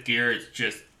and 5th gear, it's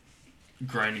just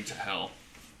grinding to hell.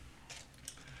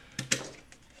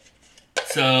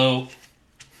 So,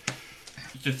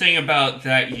 the thing about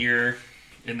that year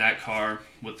in that car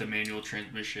with the manual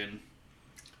transmission,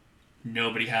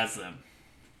 nobody has them.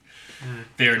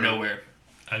 They're nowhere.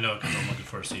 I know because I'm looking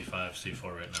for a C5,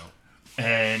 C4 right now.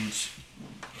 And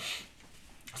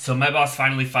so my boss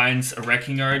finally finds a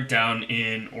wrecking yard down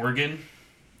in Oregon,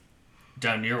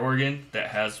 down near Oregon, that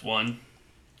has one.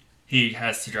 He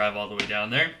has to drive all the way down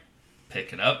there,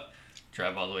 pick it up,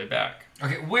 drive all the way back.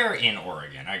 Okay, where in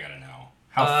Oregon? I gotta know.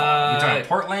 How far? Are we talking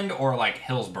Portland or like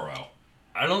Hillsboro?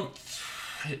 I don't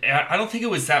think it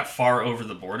was that far over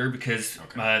the border because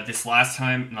this last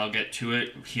time, and I'll get to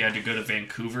it, he had to go to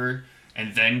Vancouver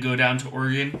and then go down to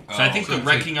Oregon. So I think so the it's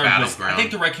like wrecking yard was. battleground. I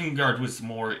think the wrecking yard was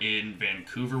more in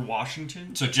Vancouver,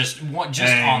 Washington. So just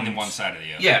on the one side of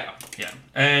the other. Yeah.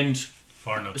 And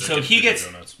Far enough. so he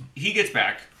gets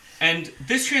back, and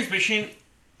this transmission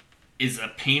is a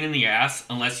pain in the ass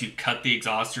unless you cut the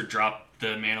exhaust or drop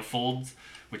the manifolds,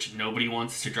 which nobody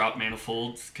wants to drop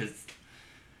manifolds because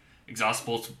exhaust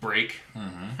bolts break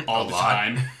all the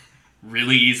time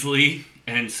really easily,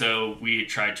 and so we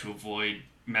tried to avoid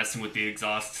messing with the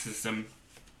exhaust system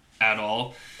at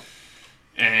all.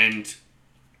 And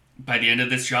by the end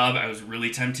of this job, I was really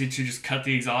tempted to just cut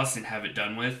the exhaust and have it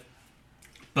done with.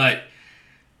 But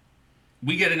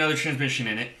we get another transmission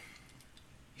in it.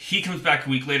 He comes back a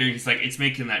week later and he's like, it's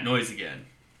making that noise again.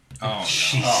 Oh, no.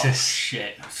 Oh,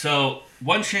 shit. So,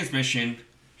 one transmission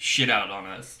shit out on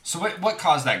us. So what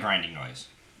caused that grinding noise?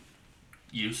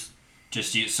 Use.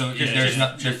 Just you. So Yeah, there's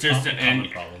not. Just common and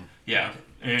problem. yeah.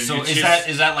 And So it's is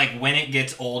just- that like when it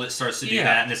gets old, it starts to do Yeah.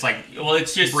 that, and it's like well,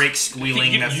 it's just brake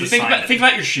squealing. That's the think sign. about, think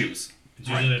about your shoes. It's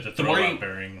usually like the The more throwout you-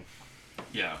 bearing.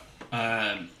 Yeah.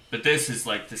 But this is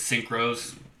like the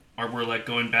synchros were like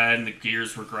going bad and the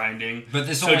gears were grinding. But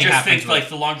this so only just happens think like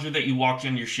the longer that you walk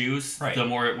in your shoes, Right. the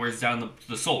more it wears down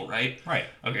the sole, right? Right.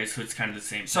 Okay, so it's kind of the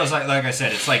same. So it's like I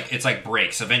said, it's like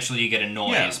brakes. Eventually you get a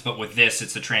noise, Yeah. but with this,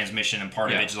 it's the transmission, and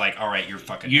part Yeah. of it's like, all right, you're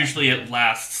fucking. Usually it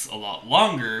lasts a lot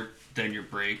longer than your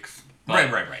brakes. but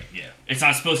Right. Yeah. It's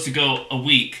not supposed to go a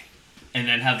week and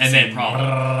then have the And same then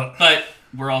problem. But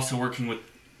we're also working with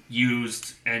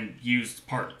used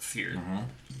parts here.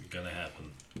 Gonna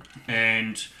happen.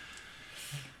 And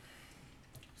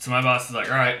so my boss is like,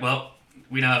 all right, well,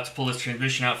 we now have to pull this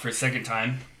transmission out for a second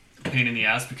time. Pain in the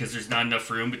ass because there's not enough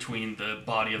room between the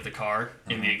body of the car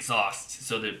and the exhaust.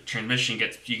 So the transmission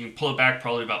you can pull it back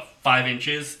probably about 5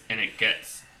 inches and it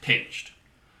gets pinched.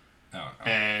 Oh.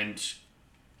 And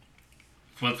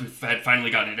once we had finally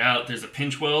gotten it out, there's a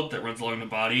pinch weld that runs along the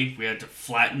body. We had to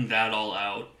flatten that all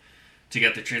out to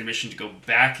get the transmission to go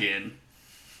back in.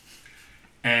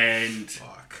 And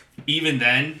Fuck. even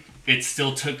then, it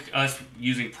still took us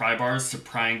using pry bars to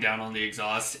prying down on the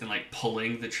exhaust and like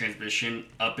pulling the transmission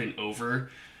up and over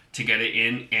to get it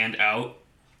in and out.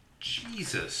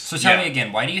 Jesus. So tell Yeah. me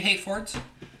again, why do you hate Fords?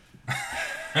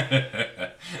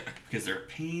 Because they're a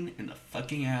pain in the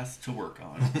fucking ass to work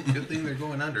on. Good thing they're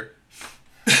going under.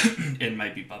 It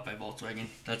might be bought by Volkswagen.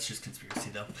 That's just conspiracy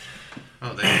though.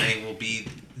 Oh, they will be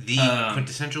the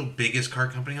quintessential biggest car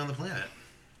company on the planet.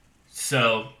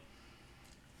 So,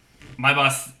 my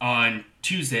boss on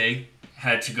Tuesday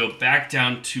had to go back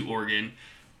down to Oregon,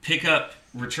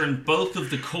 return both of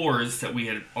the cores that we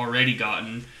had already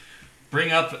gotten,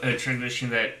 bring up a transmission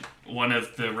that one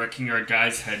of the wrecking yard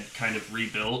guys had kind of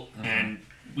rebuilt, and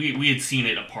we had seen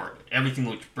it apart. Everything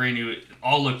looked brand new. It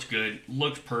all looked good,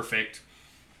 looked perfect.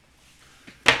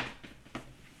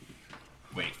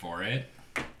 Wait for it.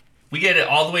 We get it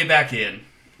all the way back in.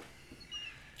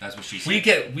 That's what she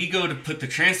said. We go to put the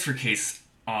transfer case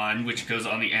on, which goes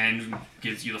on the end and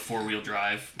gives you the 4-wheel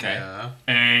drive. Okay. Yeah.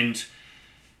 And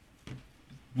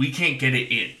we can't get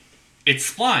it in. It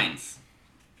splines.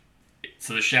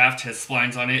 So the shaft has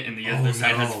splines on it, and the other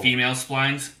side has female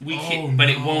splines. We can't, but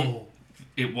it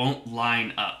won't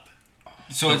line up.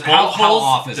 So The it's, how holes-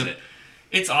 off is the- it?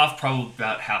 It's off probably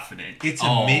about half an inch. It's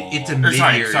Oh. it's a Or mid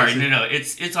sorry, no.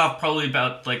 It's off probably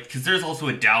about because there's also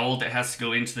a dowel that has to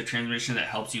go into the transmission that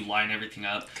helps you line everything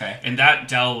up. Okay. And that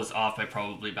dowel was off by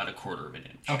probably about a quarter of an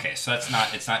inch. Okay, so it's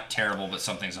not terrible, but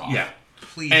something's off. Yeah.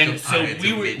 Please And don't so tell me it's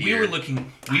we a were mid-year. looking at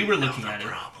it. We were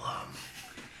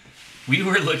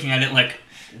looking at it like,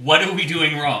 what are we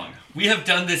doing wrong? We have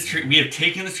done this. We have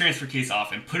taken this transfer case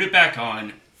off and put it back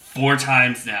on 4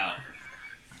 times now.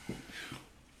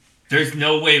 There's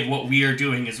no way what we are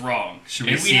doing is wrong. Should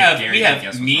we And see we if have Gary can guess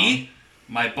what's me,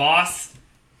 my boss,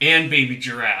 and Baby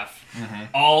Giraffe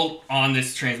all on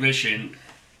this transmission,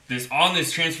 on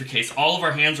this transfer case. All of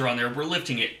our hands are on there. We're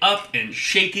lifting it up and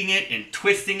shaking it and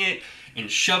twisting it and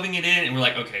shoving it in, and we're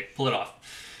like, okay, pull it off.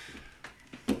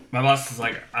 My boss is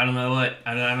like, I don't know what,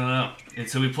 I don't know. And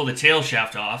so we pull the tail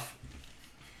shaft off,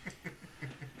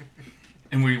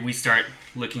 and we start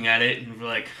looking at it, and we're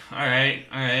like, all right,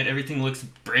 everything looks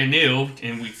brand new.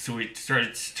 And so we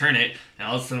started to turn it, and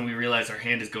all of a sudden we realize our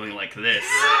hand is going like this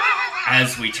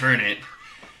as we turn it.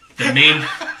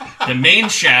 The main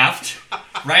shaft,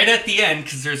 right at the end,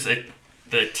 because there's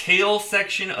the tail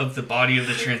section of the body of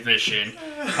the transmission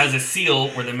has a seal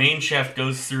where the main shaft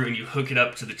goes through and you hook it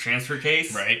up to the transfer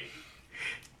case. Right.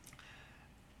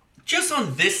 Just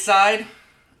on this side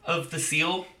of the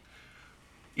seal,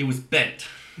 it was bent.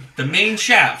 The main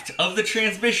shaft of the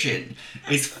transmission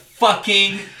is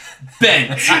fucking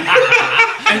bent.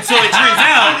 And so it turns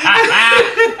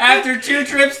out, After 2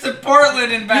 trips to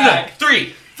Portland and back.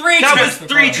 three. That That was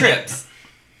 3 trips.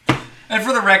 And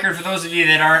for the record, for those of you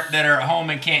that are at home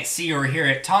and can't see or hear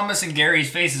it, Thomas and Gary's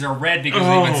faces are red because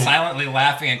they've been silently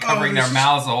laughing and covering their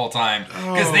mouths the whole time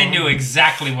because they knew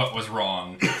exactly what was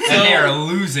wrong, and they are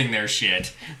losing their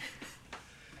shit.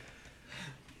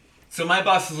 So my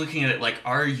boss is looking at it like,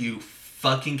 are you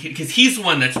fucking kidding? Because he's the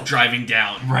one that's driving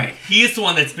down. Right. He is the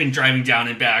one that's been driving down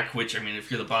and back, which, I mean, if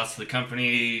you're the boss of the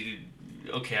company,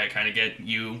 okay, I kind of get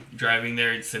you driving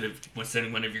there instead of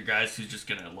sending one of your guys who's just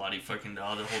going to lottie fucking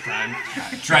daw the whole time.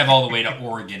 Drive all the way to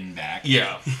Oregon and back.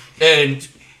 Yeah. And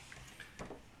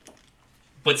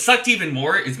what sucked even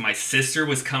more is my sister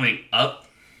was coming up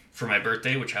for my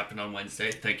birthday, which happened on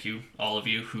Wednesday. Thank you, all of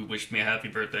you who wished me a happy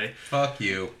birthday. Fuck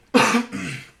you.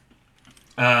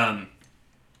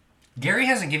 Gary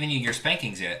hasn't given you your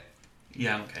spankings yet.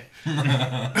 Yeah, okay.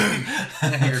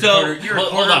 So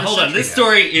Hold on. This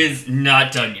story is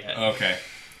not done yet. Okay.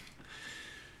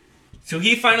 So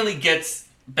he finally gets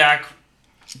back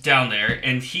down there,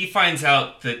 and he finds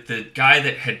out that the guy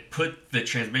that had put the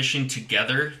transmission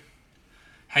together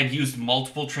had used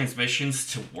multiple transmissions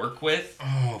to work with.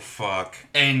 Oh fuck.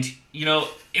 And, you know,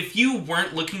 if you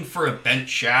weren't looking for a bent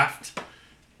shaft,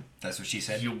 That's what she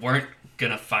said. you weren't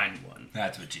gonna find one.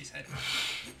 That's what she said.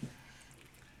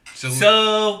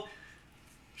 So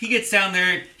he gets down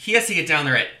there. He has to get down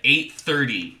there at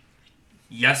 8:30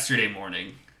 yesterday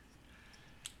morning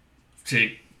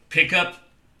to pick up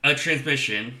a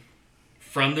transmission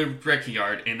from the wrecking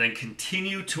yard and then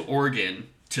continue to Oregon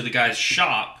to the guy's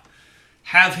shop,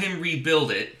 have him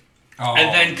rebuild it,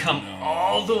 and then come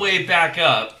all the way back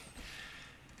up.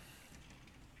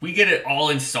 We get it all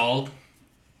installed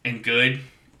and good,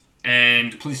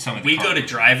 and Please tell me the we car go to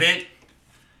drive it,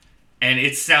 and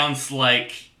it sounds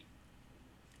like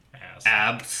Ass.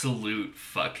 absolute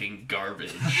fucking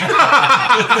garbage.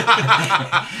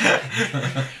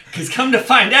 Because come to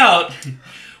find out,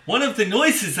 one of the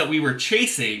noises that we were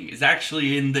chasing is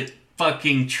actually in the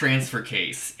fucking transfer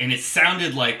case, and it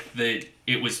sounded like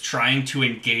it was trying to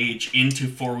engage into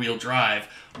 4-wheel drive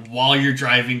while you're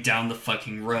driving down the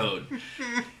fucking road.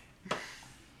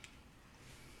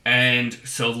 And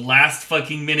so last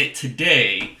fucking minute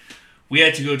today, we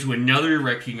had to go to another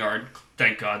wrecking yard.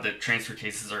 Thank God that transfer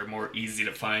cases are more easy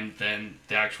to find than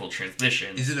the actual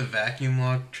transmission. Is it a vacuum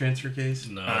lock transfer case?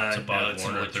 No, it's a Bob it's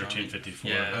an Warner electronic. 1354.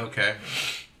 Yeah. Okay.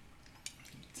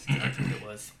 That's what it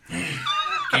was.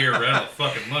 Gear ran out of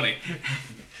fucking money.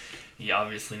 He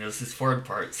obviously knows his Ford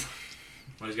parts.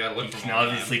 Well, he's got to You look for can them all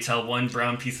the obviously tell one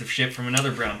brown piece of shit from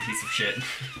another brown piece of shit.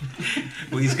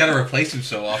 Well, he's got to replace him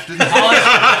so often. Polish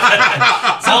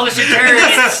a turd.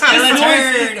 It's still a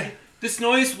turd. This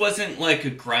noise wasn't like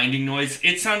a grinding noise.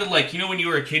 It sounded like, you know when you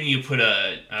were a kid and you put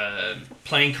a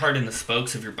playing card in the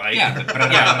spokes of your bike?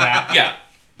 Yeah. Yeah.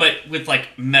 But with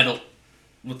like metal,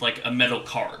 with like a metal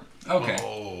card. Okay.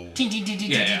 Oh. Tink, tink, tink, tink,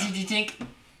 Yeah, tink, tink, tink. Good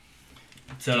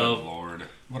So, Lord.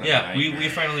 What a yeah, we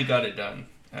nightmare. finally got it done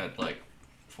at like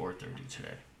 4:30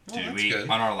 today. Dude, that's we good.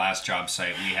 on our last job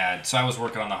site we had. So I was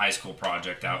working on the high school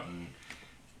project out in.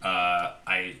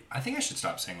 I think I should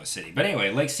stop saying what city, but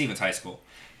anyway, Lake Stevens High School.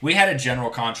 We had a general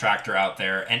contractor out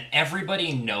there, and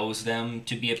everybody knows them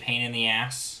to be a pain in the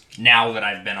ass. Now that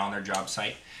I've been on their job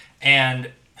site,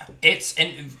 and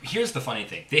here's the funny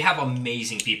thing: they have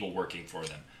amazing people working for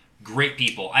them. Great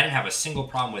people. I didn't have a single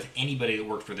problem with anybody that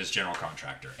worked for this general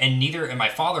contractor. And my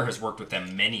father has worked with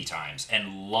them many times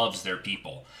and loves their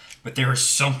people. But there is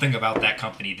something about that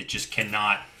company that just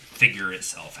cannot figure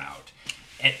itself out.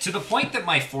 And to the point that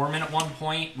my foreman at one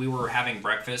point, we were having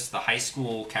breakfast, the high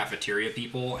school cafeteria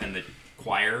people and the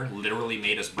choir literally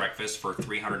made us breakfast for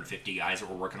 350 guys that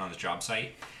were working on the job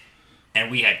site.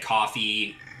 And we had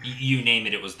coffee, you name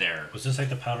it, it was there. Was this like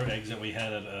the powdered eggs that we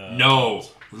had at? No,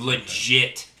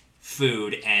 legit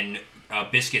food and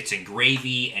biscuits and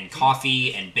gravy and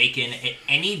coffee and bacon.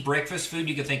 Any breakfast food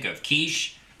you could think of.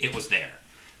 Quiche, it was there.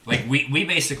 Like, we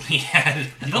basically had...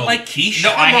 You don't like quiche?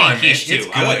 No, I on, hate quiche, man. too.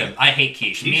 It's I'm with good. him. I hate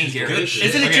quiche. Me and is Gary... good shit.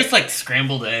 Isn't it Okay. just like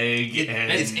scrambled egg? It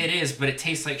is, but it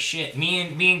tastes like shit. Me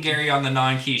and Gary on the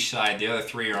non-quiche side. The other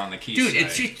three are on the quiche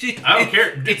Dude, side. I don't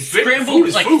care. It's Food scrambled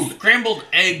is like food. scrambled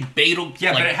egg bagel.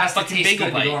 Yeah, like but it has to fucking taste bagel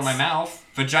good to go in bites. my mouth.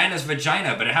 Vagina's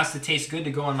vagina, but it has to taste good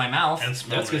to go in my mouth. And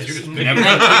smell That's because you're nice.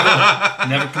 just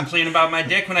Never complain about my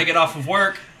dick when I get off of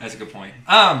work. That's a good point.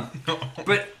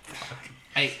 But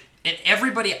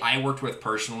everybody I worked with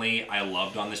personally, I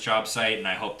loved on this job site, and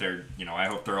I hope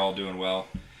they're all doing well.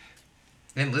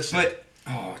 And listen, But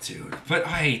oh, dude,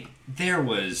 there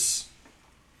was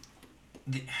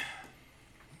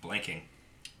blanking.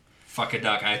 Fuck a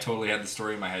duck. I totally had the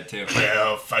story in my head too.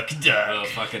 Well, fuck a duck. Oh,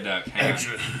 fuck a duck. Hang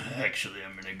on. Actually,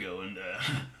 I'm gonna go and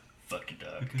fuck a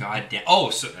duck. God damn. Oh,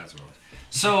 so that's what it was.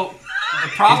 So the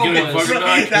problem doing was. fuck a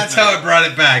duck. that's how it brought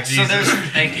it back. So Jesus. there's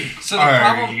thank you. So the Are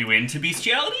problem. you into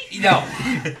bestiality? No,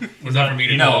 Was that for me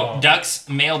to no.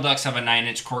 Male ducks have a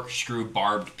 9-inch corkscrew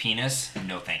barbed penis.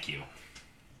 No, thank you.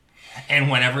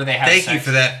 And whenever they have Thank sex, you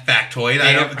for that factoid.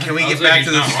 Can we I was get back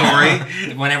to like, the he's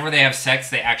story? whenever they have sex,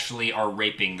 they actually are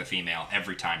raping the female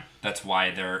every time. That's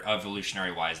why they're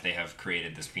evolutionary wise they have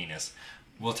created this penis.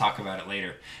 We'll talk about it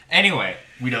later. Anyway,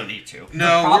 We don't need to.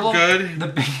 No, problem- we're good. the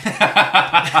big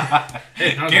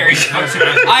Hey, how's Gary, it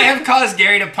going? I have caused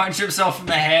Gary to punch himself in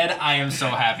the head. I am so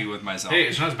happy with myself. Hey,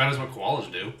 it's not as bad as what koalas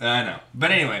do. I know,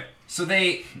 but anyway, so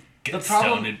the Get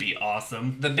problem. stoned would be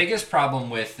awesome. The biggest problem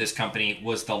with this company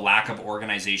was the lack of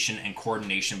organization and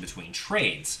coordination between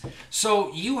trades.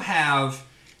 So you have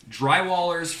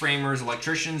drywallers, framers,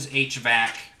 electricians,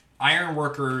 HVAC, iron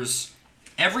workers,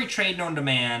 every trade known to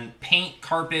man, paint,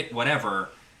 carpet, whatever,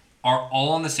 are all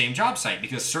on the same job site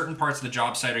because certain parts of the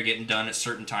job site are getting done at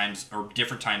certain times or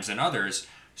different times than others.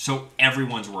 So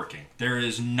everyone's working. There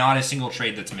is not a single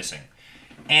trade that's missing.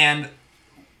 And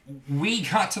we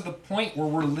got to the point where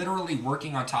we're literally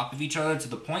working on top of each other to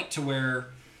the point to where,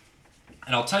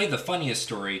 and I'll tell you the funniest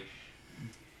story,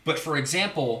 but for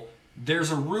example,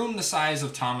 there's a room the size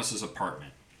of Thomas's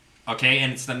apartment, okay,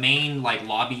 and it's the main like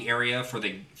lobby area for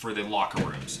the locker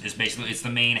rooms. It's the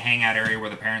main hangout area where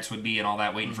the parents would be and all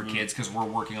that, waiting for kids because we're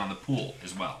working on the pool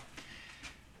as well.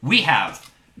 We have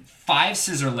 5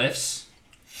 scissor lifts,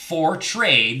 4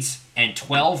 trades, and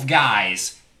 12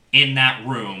 guys in that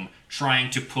room trying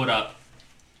to put up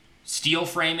steel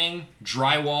framing,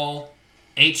 drywall,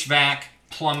 HVAC,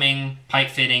 plumbing, pipe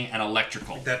fitting, and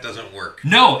electrical. That doesn't work.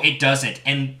 No, it doesn't.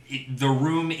 And the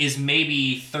room is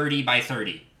maybe 30 by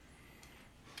 30.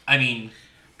 I mean,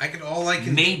 All I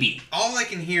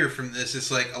can hear from this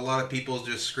is like a lot of people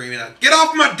just screaming out, "Get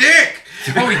off my dick!"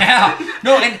 oh yeah.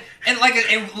 No, and like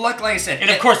I said, And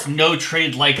of course, no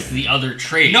trade likes the other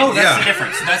trade. no, that's Yeah. the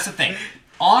difference. That's the thing.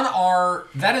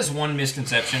 That is one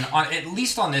misconception. At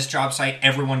least on this job site,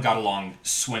 everyone got along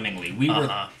swimmingly.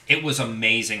 It was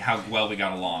amazing how well we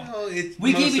got along. Well,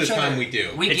 We most gave of the each other. time we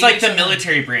do. We It's gave like each the other-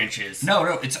 military branches.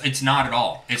 No, it's not at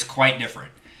all. It's quite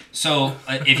different. So,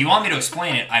 if you want me to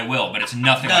explain it, I will, but it's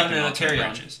nothing like the military carry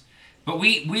on. branches. But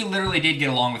we literally did get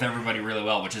along with everybody really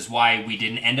well, which is why we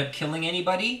didn't end up killing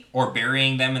anybody or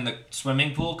burying them in the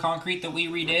swimming pool concrete that we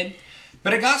redid.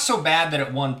 But it got so bad that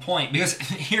at one point, because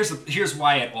here's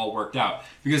why it all worked out.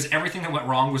 Because everything that went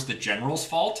wrong was the general's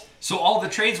fault. So all the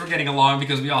trades were getting along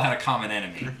because we all had a common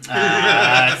enemy.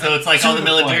 So it's like all the the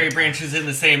military point. branches in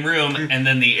the same room, and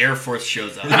then the Air Force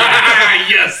shows up.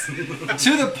 Yes.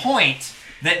 To the point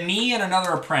that me and another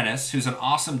apprentice, who's an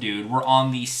awesome dude, were on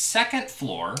the 2nd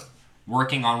floor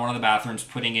working on one of the bathrooms,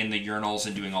 putting in the urinals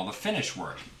and doing all the finish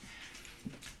work.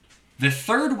 The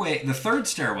third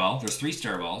stairwell, there's 3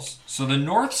 stairwells, so the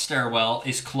north stairwell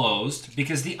is closed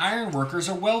because the iron workers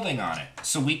are welding on it,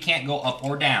 so we can't go up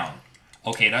or down.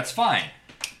 Okay, that's fine.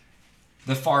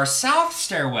 The far south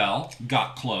stairwell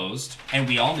got closed, and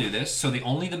we all knew this, so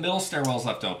only the middle stairwell's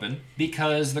left open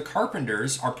because the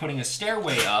carpenters are putting a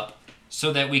stairway up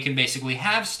so that we can basically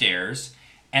have stairs,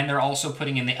 and they're also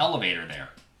putting in the elevator there.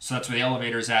 So that's where the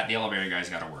elevator's at, the elevator guys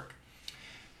gotta work.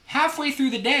 Halfway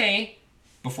through the day,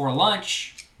 before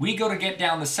lunch, we go to get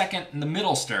down the second and the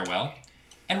middle stairwell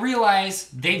and realize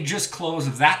they've just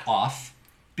closed that off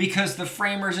because the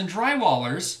framers and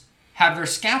drywallers have their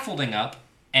scaffolding up,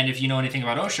 and if you know anything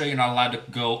about OSHA, you're not allowed to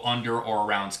go under or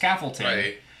around scaffolding.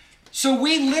 Right. So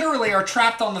we literally are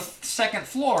trapped on the 2nd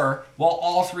floor while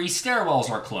all 3 stairwells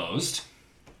are closed,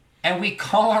 and we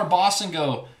call our boss and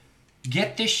go,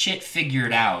 "Get this shit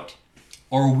figured out,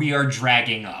 or we are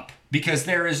dragging up." Because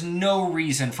there is no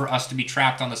reason for us to be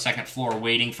trapped on the 2nd floor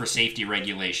waiting for safety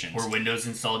regulations. Were windows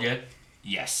installed yet?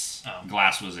 Yes, Oh.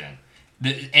 glass was in.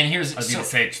 And here's I was gonna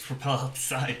say just propel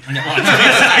outside. No. you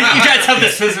guys have the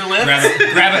scissor lift.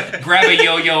 grab a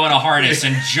yo-yo and a harness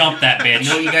and jump that bitch. You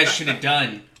know what you guys should have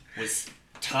done was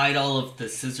tied all of the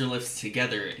scissor lifts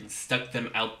together and stuck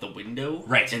them out the window.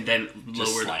 Right. And then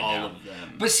Just lowered slide all down. of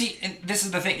them. But see, and this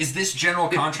is the thing: is this general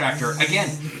contractor again?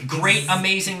 Great,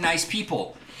 amazing, nice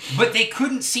people, but they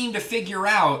couldn't seem to figure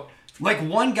out. Like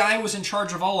one guy was in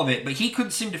charge of all of it, but he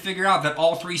couldn't seem to figure out that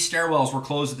all 3 stairwells were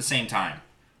closed at the same time.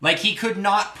 Like he could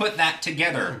not put that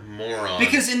together. Moron.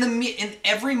 Because in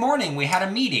every morning we had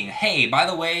a meeting. Hey, by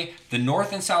the way, the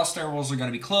north and south stairwells are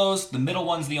going to be closed. The middle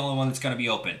one's the only one that's going to be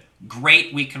open.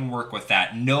 Great, we can work with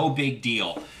that. No big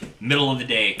deal. Middle of the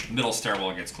day, middle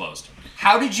stairwell gets closed.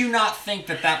 How did you not think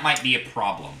that that might be a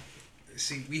problem?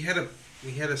 See, we had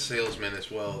a salesman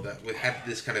as well that had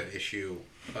this kind of issue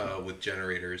with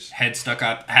generators. Head stuck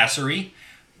up hassery.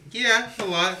 Yeah, a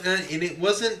lot. And it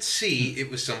wasn't C,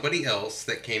 it was somebody else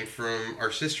that came from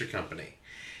our sister company.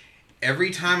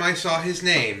 Every time I saw his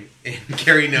name, and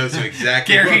Gary knows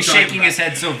exactly what I'm Gary's talking shaking about. his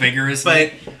head so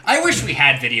vigorously. But I wish we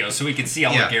had videos so we could see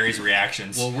all Yeah. of Gary's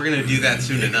reactions. Well, we're going to do that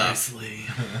soon enough. Nicely.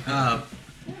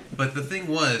 But the thing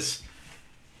was,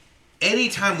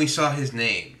 anytime we saw his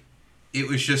name, it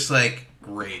was just like,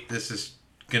 great, this is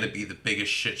going to be the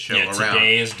biggest shit show yeah, around.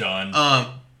 today is done.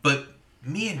 But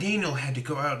me and Daniel had to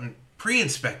go out and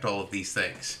pre-inspect all of these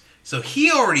things. So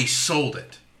he already sold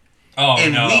it. oh,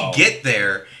 And no. we get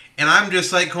there, and I'm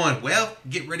just like going, well,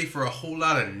 get ready for a whole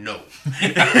lot of no.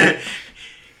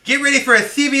 Get ready for a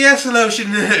CBS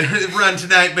Lotion run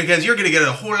tonight because you're going to get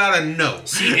a whole lot of no.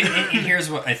 See, and here's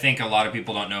what I think a lot of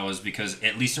people don't know is because,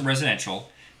 at least in residential,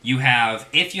 if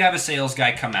you have a sales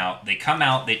guy come out,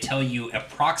 they tell you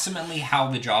approximately how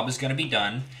the job is going to be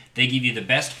done. They give you the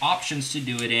best options to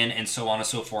do it in, and so on and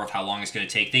so forth, how long it's going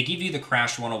to take. They give you the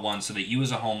Crash 101 so that you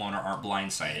as a homeowner aren't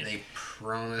blindsided. They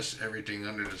promise everything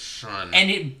under the sun.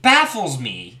 And it baffles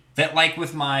me that, like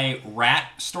with my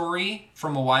rat story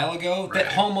from a while ago, that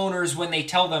Right. homeowners, when they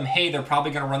tell them, hey, they're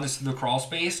probably going to run this through the crawl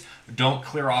space, don't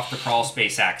clear off the crawl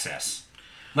space access.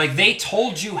 Like, they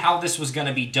told you how this was going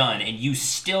to be done, and you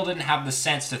still didn't have the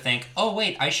sense to think, oh,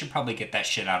 wait, I should probably get that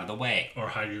shit out of the way. Or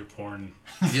hide your porn.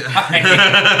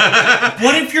 Yeah.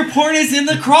 What if your porn is in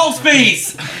the crawl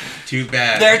space? Too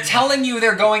bad. They're telling you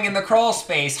they're going in the crawl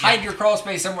space. Hide your crawl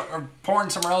space somewhere, or porn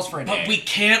somewhere else for a day. But we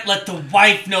can't let the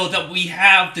wife know that we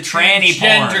have the Tranny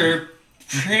transgender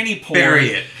tranny porn Bury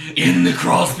it. in the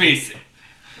crawl space.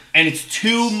 And it's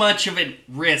too much of a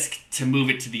risk to move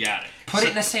it to the attic. Put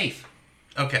it in a safe.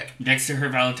 Okay, Next to her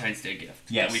Valentine's Day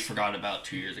gift Yes. that we forgot about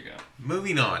 2 years ago.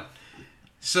 moving on.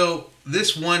 So,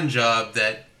 this one job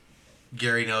that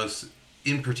Gary knows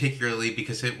in particularly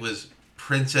because it was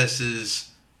Princess's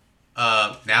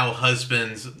now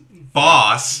husband's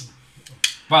boss.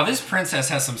 Wow, this princess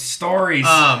has some stories.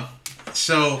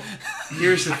 So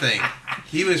here's the thing: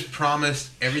 he was promised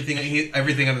everything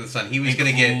under the sun. He was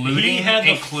going to get. including, He had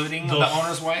including the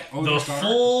owner's wife, The owner's daughter?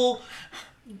 full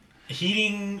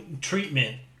heating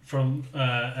treatment from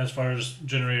as far as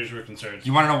generators were concerned.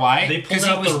 You want to know why? They pulled 'Cause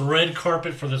out he the was, red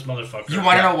carpet for this motherfucker. You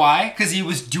want to Yeah. know why? Because he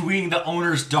was doing the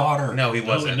owner's daughter. No, he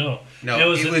wasn't. No. No, It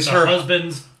was her.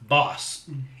 husband's boss.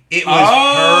 It was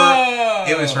Oh.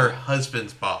 her. It was her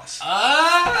husband's boss.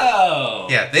 Oh.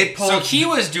 Yeah, they pulled. So he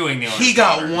was doing the owner's He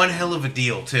got daughter. one hell of a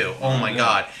deal too. Oh my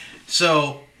god!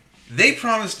 So they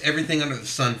promised everything under the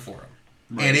sun for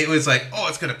him, and it was like, oh,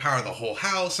 it's gonna power the whole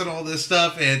house and all this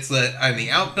stuff. And it's on the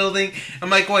outbuilding. I'm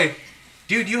like, wait,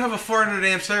 dude, you have a 400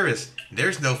 amp service.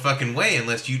 There's no fucking way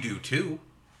unless you do two.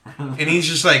 And he's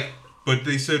just like, but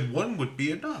they said one would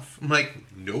be enough. I'm like,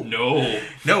 nope.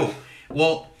 No.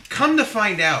 Well, come to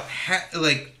find out,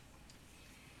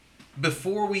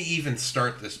 before we even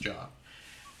start this job,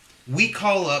 we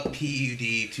call up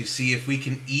PUD to see if we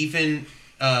can even,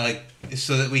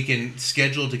 so that we can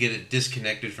schedule to get it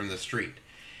disconnected from the street.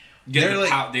 Get They're the,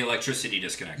 like- the electricity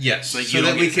disconnected. Yes, So, you so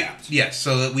don't that we get can. zapped. Yes,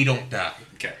 so that we don't die.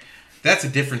 Okay. That's a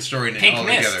different story Pink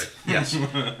altogether. mist. Yes.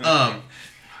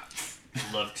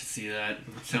 Love to see that.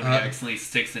 Somebody accidentally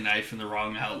sticks a knife in the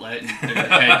wrong outlet and their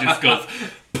head just goes.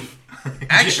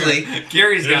 Actually,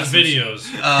 Gary's got There's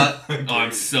some videos. Oh,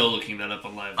 I'm so looking that up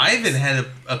on live. I haven't had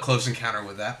a close encounter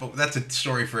with that, but that's a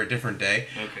story for a different day.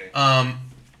 Okay.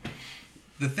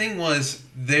 The thing was,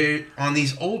 they on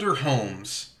these older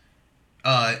homes,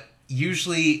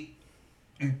 usually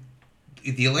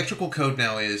the electrical code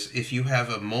now is if you have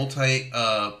a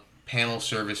multi-panel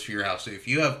service for your house, so if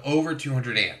you have over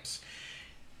 200 amps,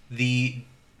 the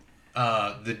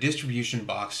distribution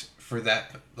box for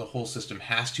the whole system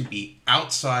has to be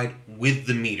outside with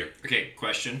the meter. Okay,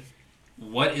 question.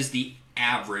 What is the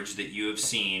average that you have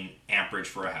seen amperage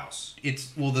for a house? It's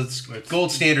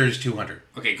gold standard is 200.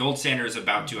 Okay, gold standard is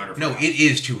about 200 for a No, house. it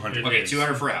is 200. Okay, is.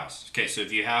 200 for a house. Okay, so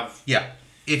if you have... Yeah.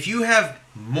 If you have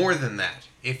more than that,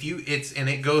 and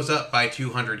it goes up by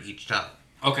 200 each time.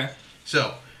 Okay.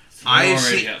 So, We're I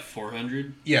already see. at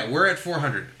 400. Yeah, we're at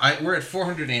 400. We're at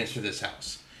 400 amps for this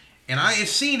house, and I have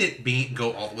seen it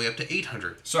go all the way up to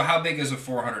 800. So how big is a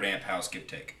 400 amp house, give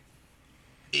take?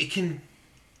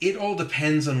 It all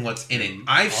depends on what's in it.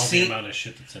 All the amount of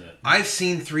shit that's in it. I've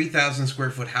seen 3,000 square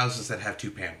foot houses that have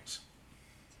 2 panels,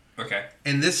 Okay.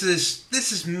 and this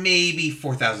is maybe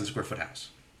 4,000 square foot house.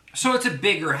 So it's a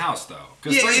bigger house, though.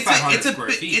 Because Yeah, 3,500 square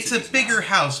feet it's a bigger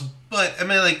house, but I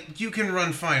mean, like, you can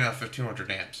run fine off of 200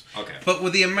 amps. Okay. But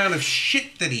with the amount of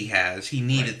shit that he has, he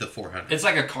needed the 400. It's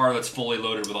like a car that's fully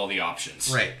loaded with all the options.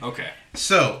 Right. Okay.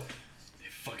 So, They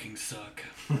fucking suck.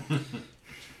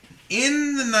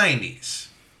 in the 90s,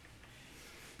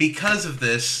 because of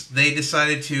this, they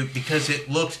decided because it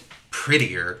looked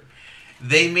prettier,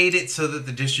 they made it so that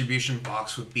the distribution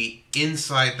box would be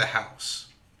inside the house.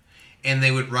 And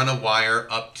they would run a wire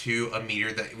up to a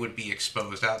meter that would be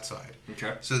exposed outside.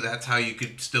 Okay. So that's how you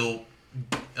could still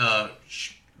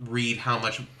read how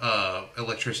much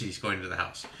electricity is going to the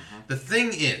house. The thing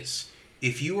is,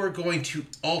 if you are going to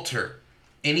alter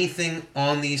anything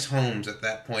on these homes at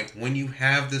that point, when you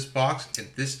have this box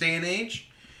at this day and age,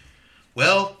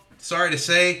 well, sorry to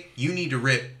say, you need to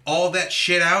rip all that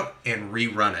shit out and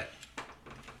rerun it.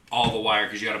 All the wire,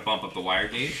 because you got to bump up the wire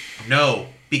gauge? No,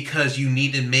 because you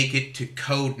need to make it to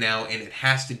code now, and it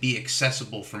has to be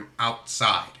accessible from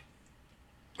outside.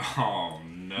 Oh,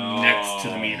 no. Next to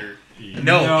the meter.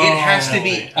 No, it has to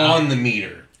be on the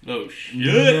meter. Oh shit.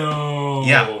 No.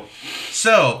 Yeah.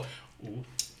 So,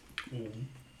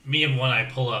 Me and one I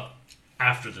pull up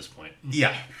after this point.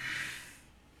 yeah,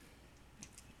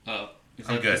 Oh, is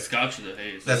I'm that good. the scotch or the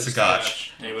haze? that's the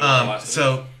gotch. Anybody want to watch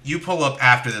So you pull up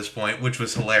after this point, which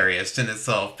was hilarious in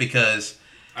itself because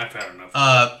I've had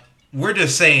enough. we're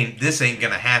just saying this ain't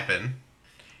gonna happen,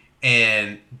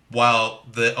 and while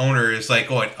the owner is like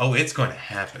going, "Oh, it's going to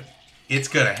happen. It's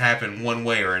gonna happen one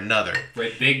way or another."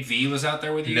 Wait, Big V was out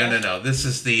there with you No, guys? no. This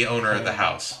is the owner of the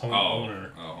house,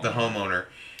 Homeowner. Oh. the homeowner,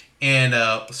 and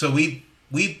so we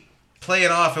play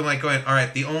it off and like going, "All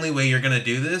right, the only way you're gonna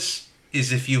do this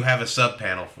is if you have a sub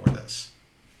panel for this."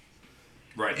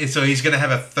 Right. And so he's gonna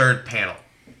have a third panel.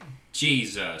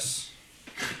 Jesus.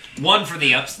 One for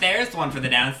the upstairs, one for the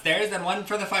downstairs, and one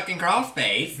for the fucking crawl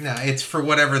space. No, it's for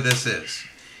whatever this is.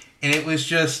 And it was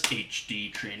just,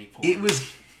 HD tranny porn. it was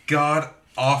god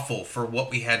awful for what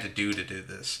we had to do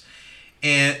this.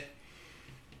 And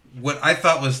what I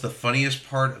thought was the funniest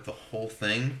part of the whole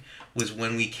thing was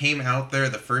when we came out there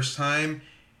the first time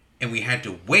and we had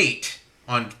to wait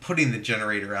on putting the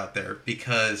generator out there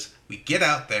because we get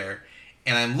out there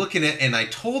and I'm looking at, and I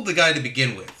told the guy to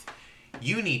begin with,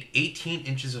 you need 18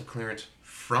 inches of clearance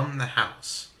from the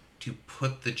house to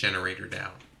put the generator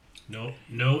down.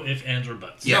 No ifs, ands, or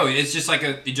buts. Yeah. No, it's just like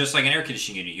an air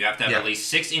conditioning unit. You have to have Yeah. at least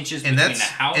 6 inches And between the that's-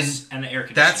 house and the air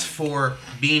conditioning. That's for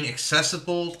being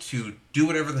accessible to do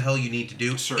whatever the hell you need to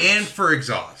do, Service. and for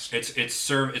exhaust.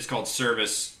 It's called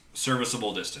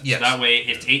serviceable distance. Yes. That way,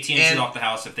 it's 18 inches And off the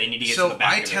house. If they need to get to So the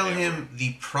back I of it, tell they him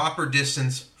the proper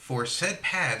distance for said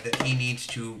pad that he needs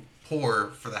to pour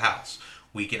for the house.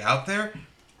 We get out there.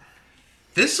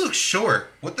 This looks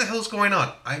short. What the hell's going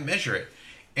on? I measure it,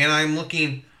 and I'm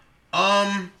looking.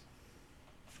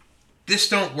 This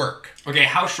don't work. Okay,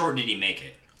 how short did he make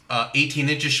it? 18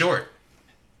 inches short.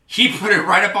 He put it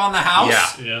right up on the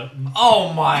house? Yeah. Yeah.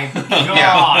 Oh my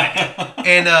god.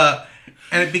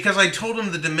 And because I told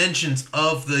him the dimensions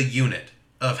of the unit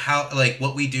of how, like,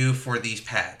 what we do for these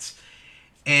pads,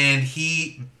 and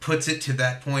he puts it to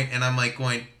that point, and I'm like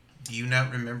going, do you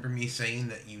not remember me saying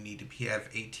that you need to have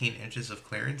 18 inches of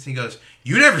clearance? He goes,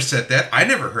 you never said that. I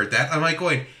never heard that. I'm like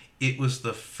going, it was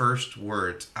the first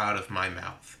words out of my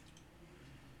mouth.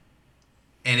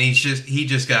 And he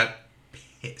just got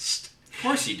pissed. Of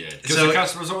course he did. Because So- the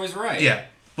customer's always right. Yeah.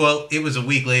 Well, it was a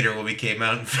week later when we came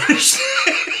out and finished.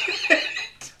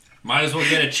 Might as well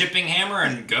get a chipping hammer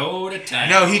and go to town.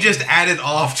 No, he just added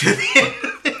off to the end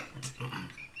of it.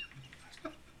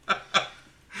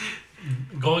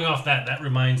 Going off that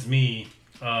reminds me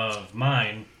of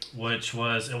mine, which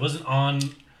was it was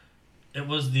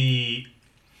the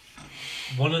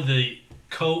one of the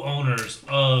co-owners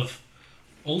of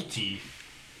Ulti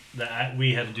that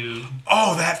we had to do.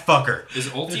 Oh, that fucker. Is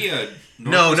Ulti a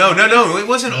No. It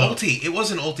wasn't Ulti. It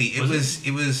wasn't Ulti. It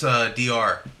was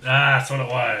DR. That's what it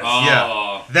was. Oh,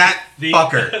 Yeah. That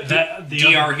fucker. The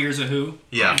DR here's a who?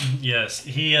 Yeah. Yes,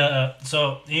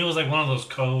 so he was like one of those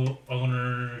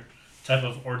co-owner type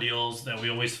of ordeals that we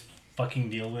always fucking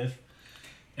deal with.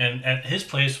 And at his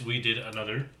place, we did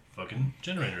another fucking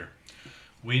generator.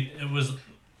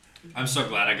 I'm so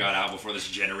glad I got out before this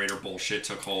generator bullshit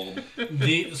took hold.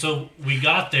 So we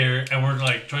got there and we're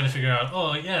like trying to figure out.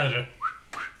 Oh yeah,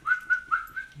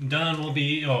 done. We'll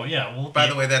be. Oh yeah, we'll. By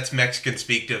the way, that's Mexican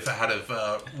speak to how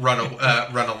to run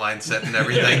a line set and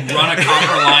everything. Run a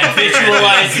copper line.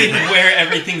 Visualizing where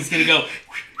everything's gonna go.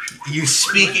 You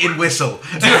speak in whistle.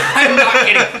 Dude, I'm not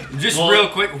kidding. Just Well- real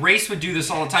quick, Race would do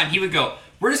this all the time. He would go,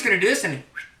 "We're just gonna do this," and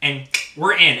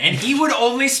we're in. And he would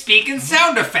only speak in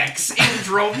sound effects. It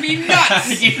drove me nuts.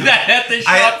 I do that at the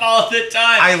shop all the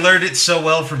time. I learned it so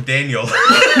well from Daniel.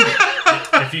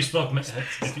 If you spoke,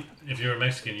 if you were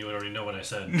Mexican, you would already know what I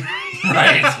said.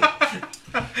 Right.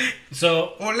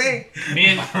 So Ole. me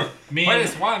and What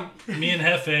is one? me and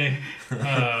Hefe,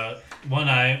 One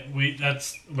Eye,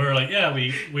 we're like, yeah,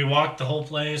 we walked the whole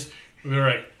place. We were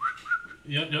like,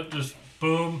 yep, just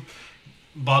boom,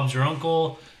 Bob's your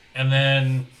uncle, and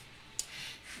then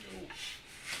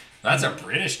That's a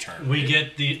British term. we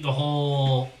get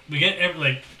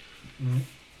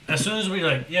as soon as we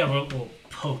like, yeah, we'll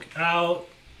poke out,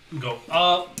 go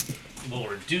up, we'll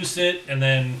reduce it, and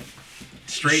then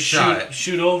Straight shot.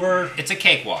 shoot over. It's a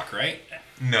cakewalk, right?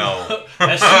 No.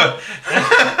 As soon-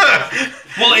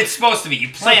 Well, it's supposed to be. You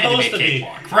planned it to be a Supposed to be.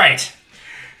 cakewalk. Right.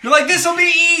 You're like, this will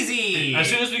be easy. As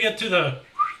soon as we get to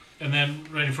and then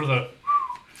ready for the,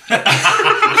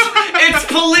 It's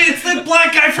the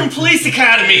black guy from Police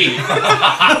Academy.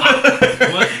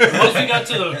 once we got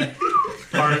to the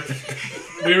part,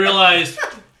 we realized,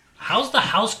 how's the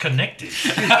house connected?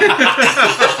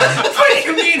 What do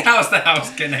you mean, how's the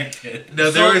house connected?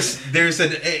 No, there's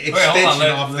an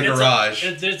extension off the garage.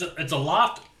 It's a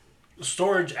loft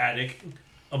storage attic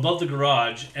above the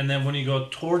garage, and then when you go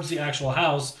towards the actual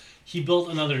house, he built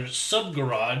another sub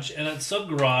garage, and that sub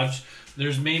garage,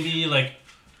 there's maybe like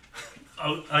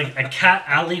a cat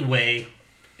alleyway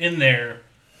in there,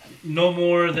 no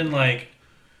more than like.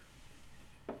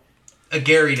 A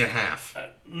Gary and a half.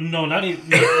 No, not even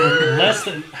less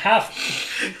than half.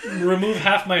 Remove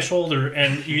half my shoulder,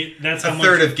 and that's how A much.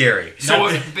 third of Gary. So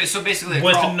basically, a,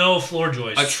 with crawl, no floor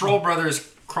joists. a Troll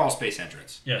Brothers crawl space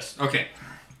entrance. Yes, Okay.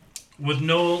 with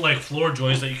no like floor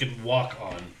joists that you could walk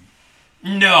on.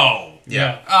 No.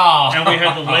 Yeah. Oh. And we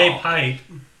had to lay pipe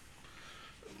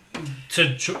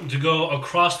to go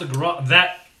across the garage,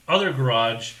 that other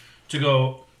garage, to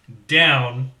go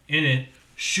down in it,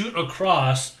 shoot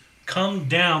across, come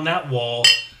down that wall,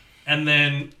 and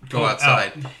then Go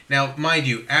outside. out. Now, mind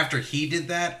you, after he did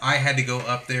that, I had to go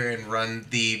up there and run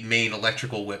the main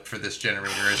electrical whip for this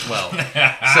generator as well.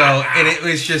 And it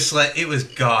was just like, it was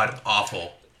god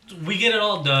awful. We get it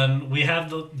all done. We have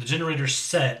the generator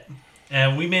set,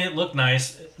 and we made it look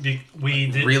nice.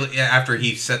 We did Really, yeah, after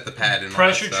he set the pad and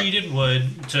pressure all that stuff. treated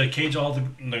wood to cage all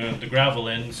the gravel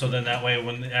in, so then that way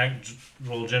when the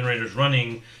actual generator's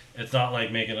running, it's not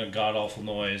like making a god awful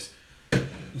noise.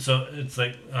 So it's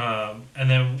like, and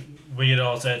then we get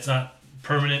all set. It's not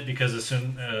permanent because as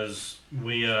soon as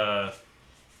we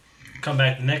come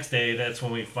back the next day, that's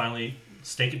when we finally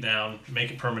stake it down,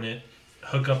 make it permanent,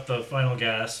 hook up the final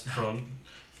gas from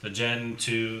the gen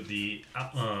to the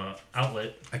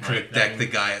outlet. I could have decked the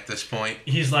guy at this point.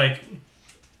 He's like,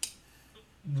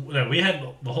 we had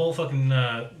the whole fucking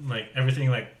like everything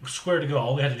like square to go.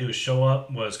 All we had to do was show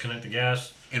up, was connect the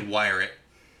gas, And wire it.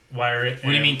 wire it.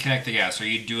 What do you mean connect the gas? Are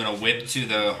you doing a whip to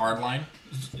the hard line?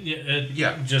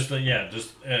 Yeah, just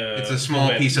It's a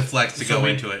small piece of flex to go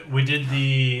into it. We did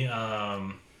the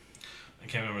I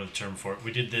can't remember the term for it.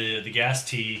 We did the gas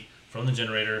tee from the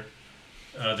generator,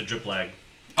 the drip lag.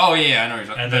 Oh yeah, I know what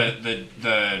you're And talking.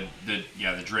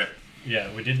 The drip.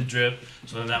 Yeah, we did the drip,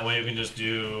 so then that way we can just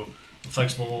do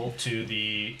flexible to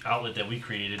the outlet that we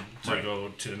created to Right. go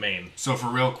to the main. So for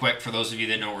real quick, for those of you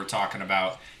that know what we're talking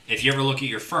about, if you ever look at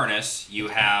your furnace, you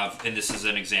have, and this is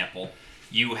an example,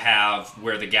 you have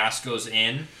where the gas goes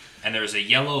in, and there's a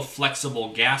yellow flexible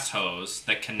gas hose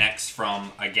that connects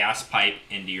from a gas pipe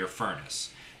into your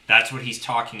furnace. That's what he's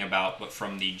talking about, but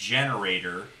from the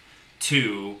generator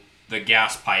to the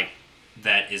gas pipe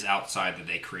that is outside that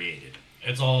they created.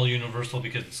 It's all universal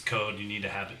because it's code. You need to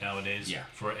have it nowadays. Yeah.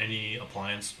 For any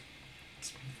appliance,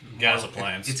 gas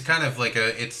appliance. It's kind of like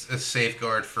it's a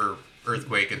safeguard for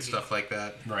earthquake and stuff like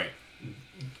that. Right.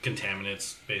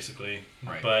 Contaminants basically.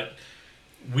 Right. But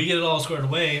we get it all squared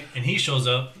away, and he shows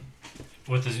up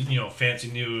with his,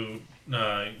 fancy new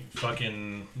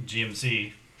fucking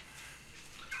GMC.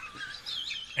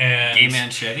 And Gay man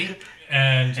Chevy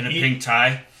and In a he- pink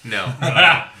tie. No.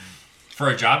 for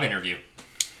a job interview.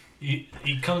 He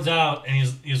comes out and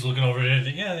he's looking over it.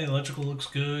 Yeah, the electrical looks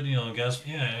good. Gas.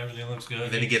 Yeah, everything looks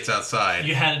good. Then he gets outside.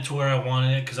 You had it to where I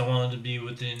wanted it because I wanted to be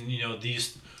within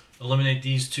these, eliminate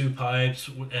these two pipes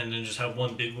and then just have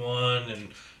one big one and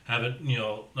have it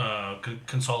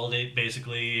consolidate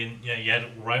basically. And yeah, you had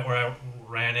it right where I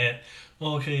ran it.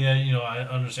 Well, okay, yeah, I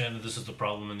understand that this is the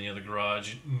problem in the other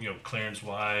garage, clearance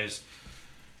wise.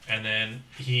 And then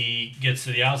he gets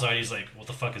to the outside. He's like, "What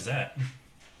the fuck is that?"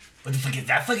 What the fuck is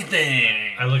that fucking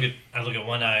thing? I look at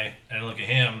one eye and I look at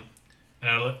him,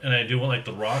 and I do want like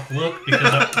the Rock look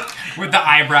because With the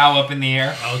eyebrow up in the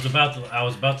air. I was about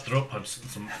to throat punch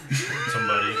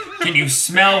somebody Can you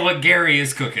smell what Gary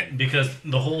is cooking? because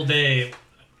the whole day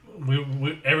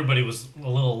everybody was a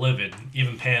little livid,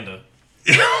 even Panda.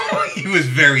 He was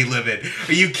very livid.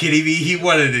 Are you kidding me? He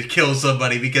wanted to kill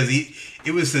somebody because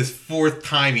it was his 4th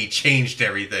time he changed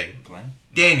everything. Glenn?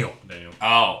 Daniel. Daniel.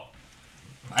 Oh.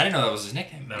 I didn't know that was his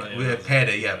nickname. No, We had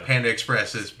Panda, yeah. Panda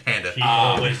Express is Panda. He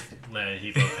always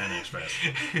he felt Panda Express.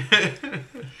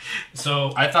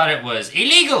 So I thought it was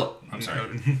illegal. I'm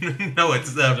sorry. No,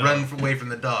 it's run away from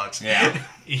the dogs. Yeah.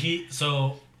 he's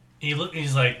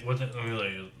like, what? I'm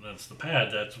like, that's the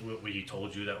pad. That's what we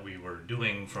told you that we were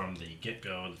doing from the get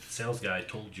go. The sales guy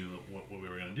told you what we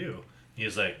were gonna do.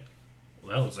 He's like,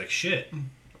 well, that looks like shit.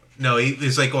 No,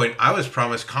 he's like going, I was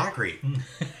promised concrete.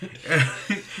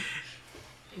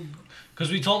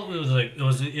 Because we told him it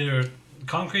was either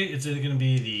concrete. It's either gonna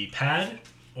be the pad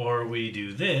or we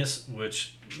do this,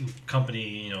 which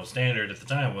company standard at the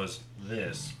time was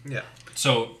this. Yeah.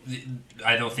 So,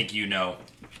 I don't think you know.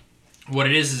 What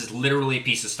it is literally a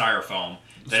piece of styrofoam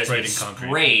that has been Sprayed in concrete.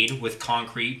 sprayed with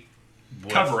concrete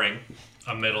With covering.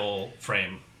 a metal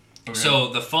frame. So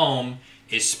the foam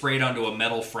is sprayed onto a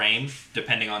metal frame,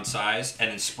 depending on size,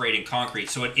 and then sprayed in concrete.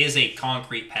 So it is a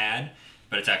concrete pad,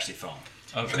 but it's actually foam.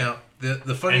 Okay. Now,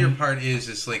 the funnier And- part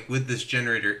is like with this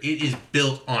generator, it is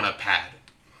built on a pad.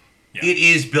 Yeah. It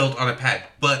is built on a pad,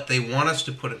 but they want us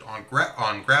to put it on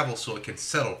gravel so it can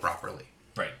settle properly.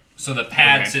 Right. So the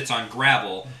pad Okay. sits on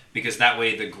gravel because that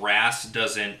way the grass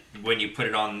doesn't. When you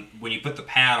put the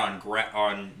pad on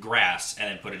grass and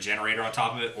then put a generator on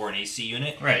top of it or an AC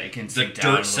unit, Right, it can the sink down a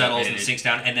dirt little settles bit. and sinks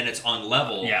down, and then it's on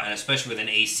level. Yeah. And especially with an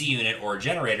AC unit or a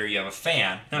generator, you have a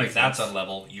fan. That And makes if that's sense. on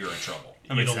level, you're in trouble.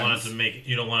 That You makes don't want it sense. to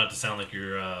you don't want it to sound like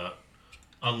your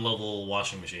unlevel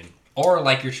washing machine. Or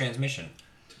like your transmission.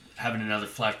 Having another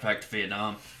flashback to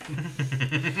Vietnam.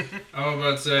 I was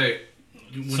about to say,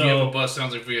 when So- you have a bus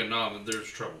sounds like Vietnam, and there's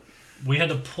trouble. We had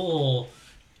to pull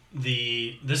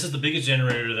this is the biggest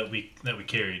generator that we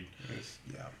carried,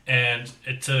 Yeah. and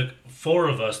it took 4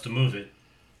 of us to move it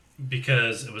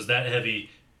because it was that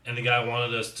heavy, and the guy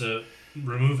wanted us to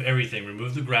remove everything,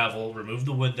 remove the gravel, remove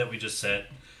the wood that we just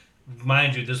set.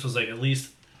 Mind you, this was like at least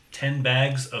 10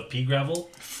 bags of pea gravel.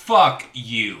 Fuck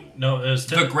you. No, it was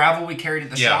 10. The gravel we carried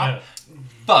at the Yeah. shop.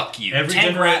 Fuck you. Every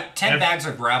 10 every- bags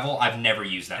of gravel. I've never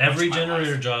used that. Every much in my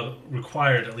generator life. job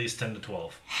required at least 10 to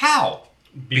 12. How?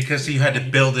 Because you had to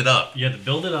build it up. You had to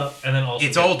build it up and then also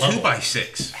It's get all level.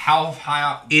 2x6. How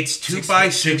high? It's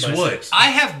 2x6 2x6. wood.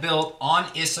 I have built on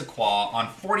Issaquah on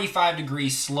 45-degree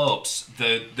slopes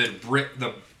the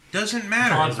Doesn't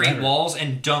matter. concrete matter. walls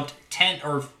and dumped 10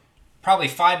 or probably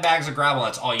 5 bags of gravel.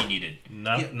 That's all you needed.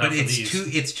 Not, Yeah, not but for it's these.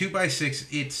 2x6.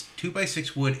 It's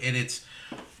 2x6 wood, and it's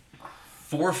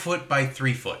 4 foot by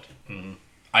 3 foot.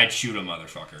 I'd shoot a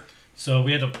motherfucker. So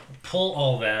we had to pull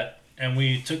all that, and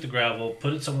we took the gravel,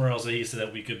 put it somewhere else that he said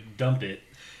that we could dump it,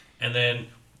 and then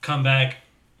come back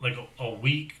like a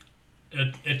week.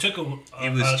 It took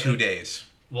It was 2 days.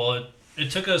 Well, it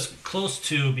took us close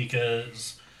to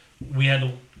because we had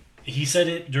to. He said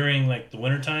it during like the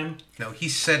wintertime No, he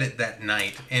said it that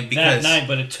night, and that because night,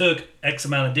 but it took X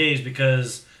amount of days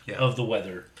because Yeah. of the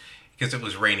weather. because it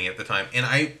was raining at the time,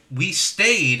 and we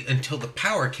stayed until the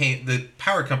power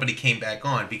company came back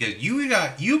on because you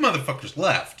motherfuckers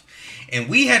left, and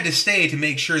we had to stay to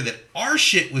make sure that our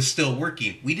shit was still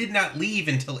working. We did not leave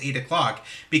until 8 o'clock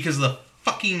because the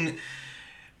fucking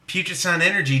Puget Sound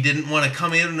Energy didn't want to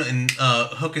come in and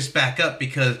hook us back up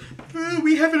because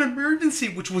we have an emergency,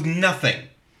 which was nothing.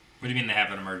 What do you mean they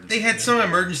have an emergency? They had some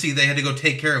emergency they had to go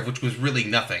take care of, which was really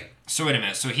nothing. So wait a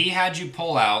minute. So he had you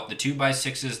pull out the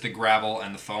 2x6s, the gravel,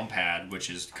 and the foam pad, which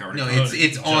is covered. No, in it's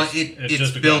it's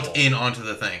just a built gravel. in onto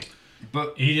the thing.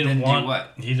 But He then didn't do want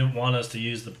what? He didn't want us to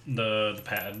use the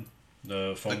pad,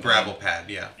 the foam The pad. gravel pad,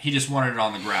 yeah. He just wanted it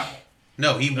on the gravel.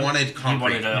 No, he wanted He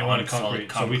concrete. wanted He wanted solid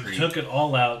concrete. So we took it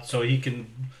all out so he can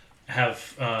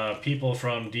have people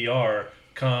from DR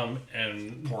come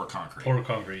and Pour concrete. pour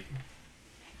concrete.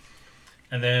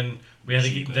 And then we had to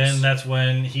Jeepers. then that's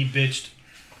when he bitched,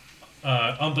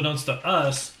 unbeknownst to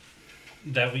us,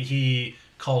 that he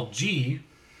called G,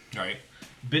 Right.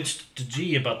 bitched to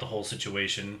G about the whole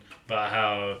situation, about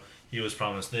how he was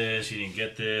promised this, he didn't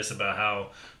get this, about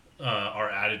how our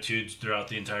attitudes throughout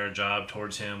the entire job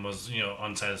towards him was,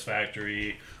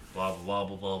 unsatisfactory, blah, blah,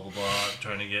 blah, blah, blah, blah,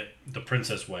 trying to get the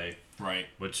princess way, Right.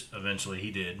 which eventually he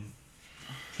did.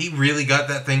 He really got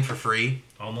that thing for free?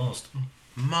 Almost.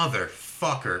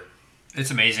 Motherfucker.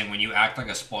 It's amazing when you act like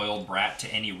a spoiled brat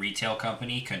to any retail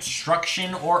company,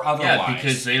 construction or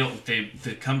otherwise. Yeah, because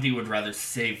the company would rather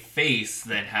save face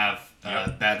than have a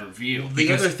bad review.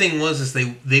 The other thing was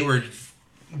they were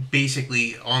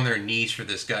basically on their knees for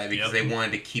this guy because Yep. they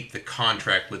wanted to keep the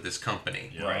contract with this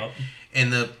company. Right.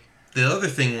 And the other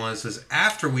thing was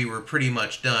after we were pretty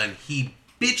much done, he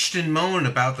bitched and moaned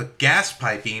about the gas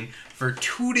piping for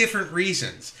 2 different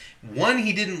reasons. One,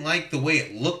 he didn't like the way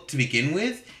it looked to begin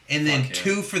with, and then Fuck yeah.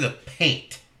 2 for the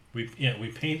paint. We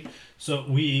paint. So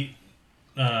we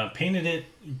painted it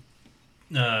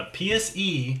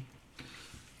PSE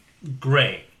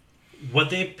gray. What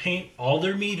they paint all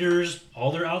their meters,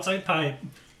 all their outside pipe,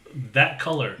 that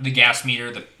color. the gas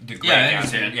meter, the gray Yeah, I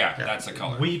gas meter, understand. that's the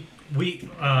color. We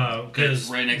because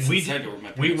right next to we the side door where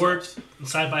my we parents worked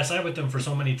side by side with them for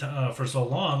for so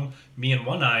long. Me and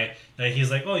One Eye that he's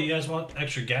like, oh, you guys want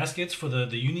extra gaskets for the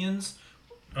unions,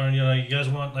 or you guys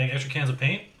want like extra cans of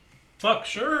paint? Fuck,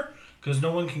 sure, because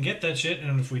no one can get that shit,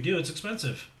 and if we do, it's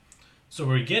expensive. So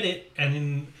we get it and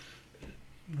then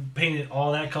painted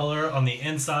all that color on the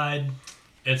inside.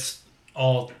 It's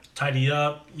all tidied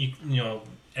up. You know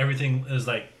everything is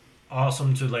like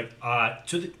awesome to like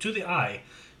to the eye.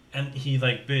 And he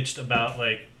like bitched about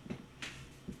like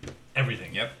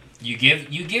everything. Yep. You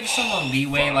give someone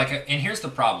leeway, and here's the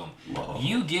problem: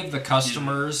 you give the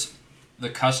customers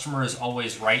is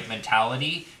always right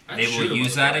mentality. They will shoot him use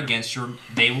with a that car. against your.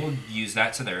 They will use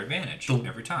that to their advantage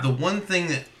every time. The one thing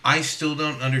that I still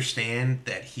don't understand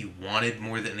that he wanted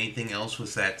more than anything else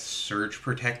was that surge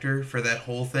protector for that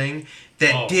whole thing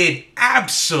that did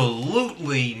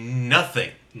absolutely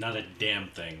nothing. Not a damn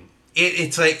thing.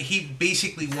 It's like he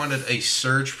basically wanted a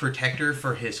surge protector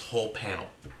for his whole panel.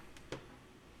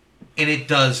 And it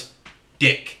does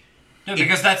dick. No,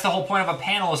 because that's the whole point of a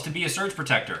panel is to be a surge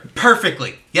protector.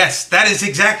 Perfectly. Yes, that is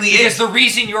exactly Because it. the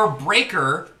reason your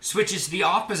breaker switches to the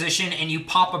off position and you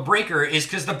pop a breaker is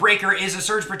because the breaker is a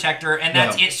surge protector, and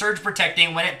that's it surge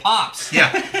protecting when it pops.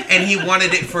 Yeah, and he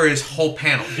wanted it for his whole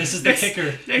panel. This is the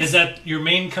kicker: is that your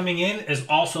main coming in is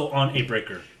also on a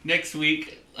breaker. Next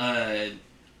week,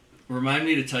 remind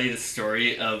me to tell you the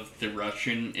story of the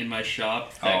Russian in my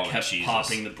shop that kept Jesus.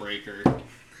 popping the breaker.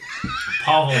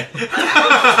 Pavel.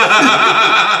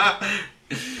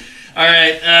 All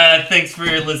right, thanks for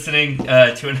listening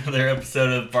to another episode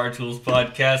of Bar Tools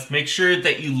Podcast. Make sure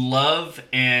that you love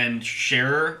and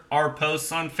share our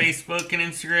posts on Facebook and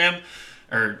Instagram,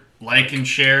 or like and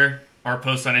share our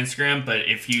posts on Instagram. But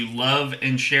if you love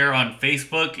and share on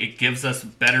Facebook, it gives us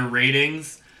better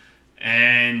ratings,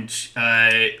 and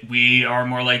we are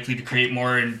more likely to create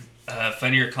more and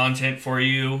funnier content for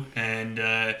you, and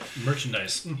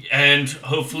Merchandise. and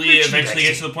hopefully eventually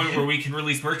get to the point where we can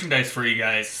release merchandise for you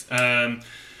guys. And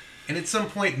at some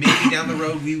point, maybe down the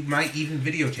road, we might even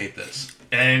videotape this.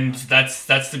 And that's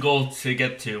the goal to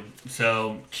get to.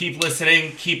 So keep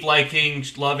listening, keep liking,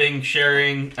 loving,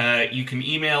 sharing. You can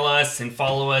email us and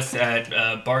follow us at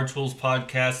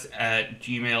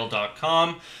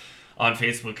bartoolspodcast@gmail.com, on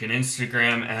Facebook and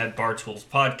Instagram at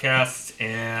bartoolspodcast,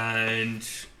 and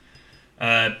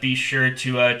be sure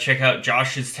to check out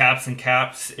Josh's Taps and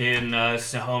Caps in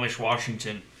Snohomish,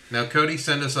 Washington. Now, Cody,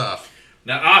 send us off.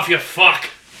 Now off you fuck.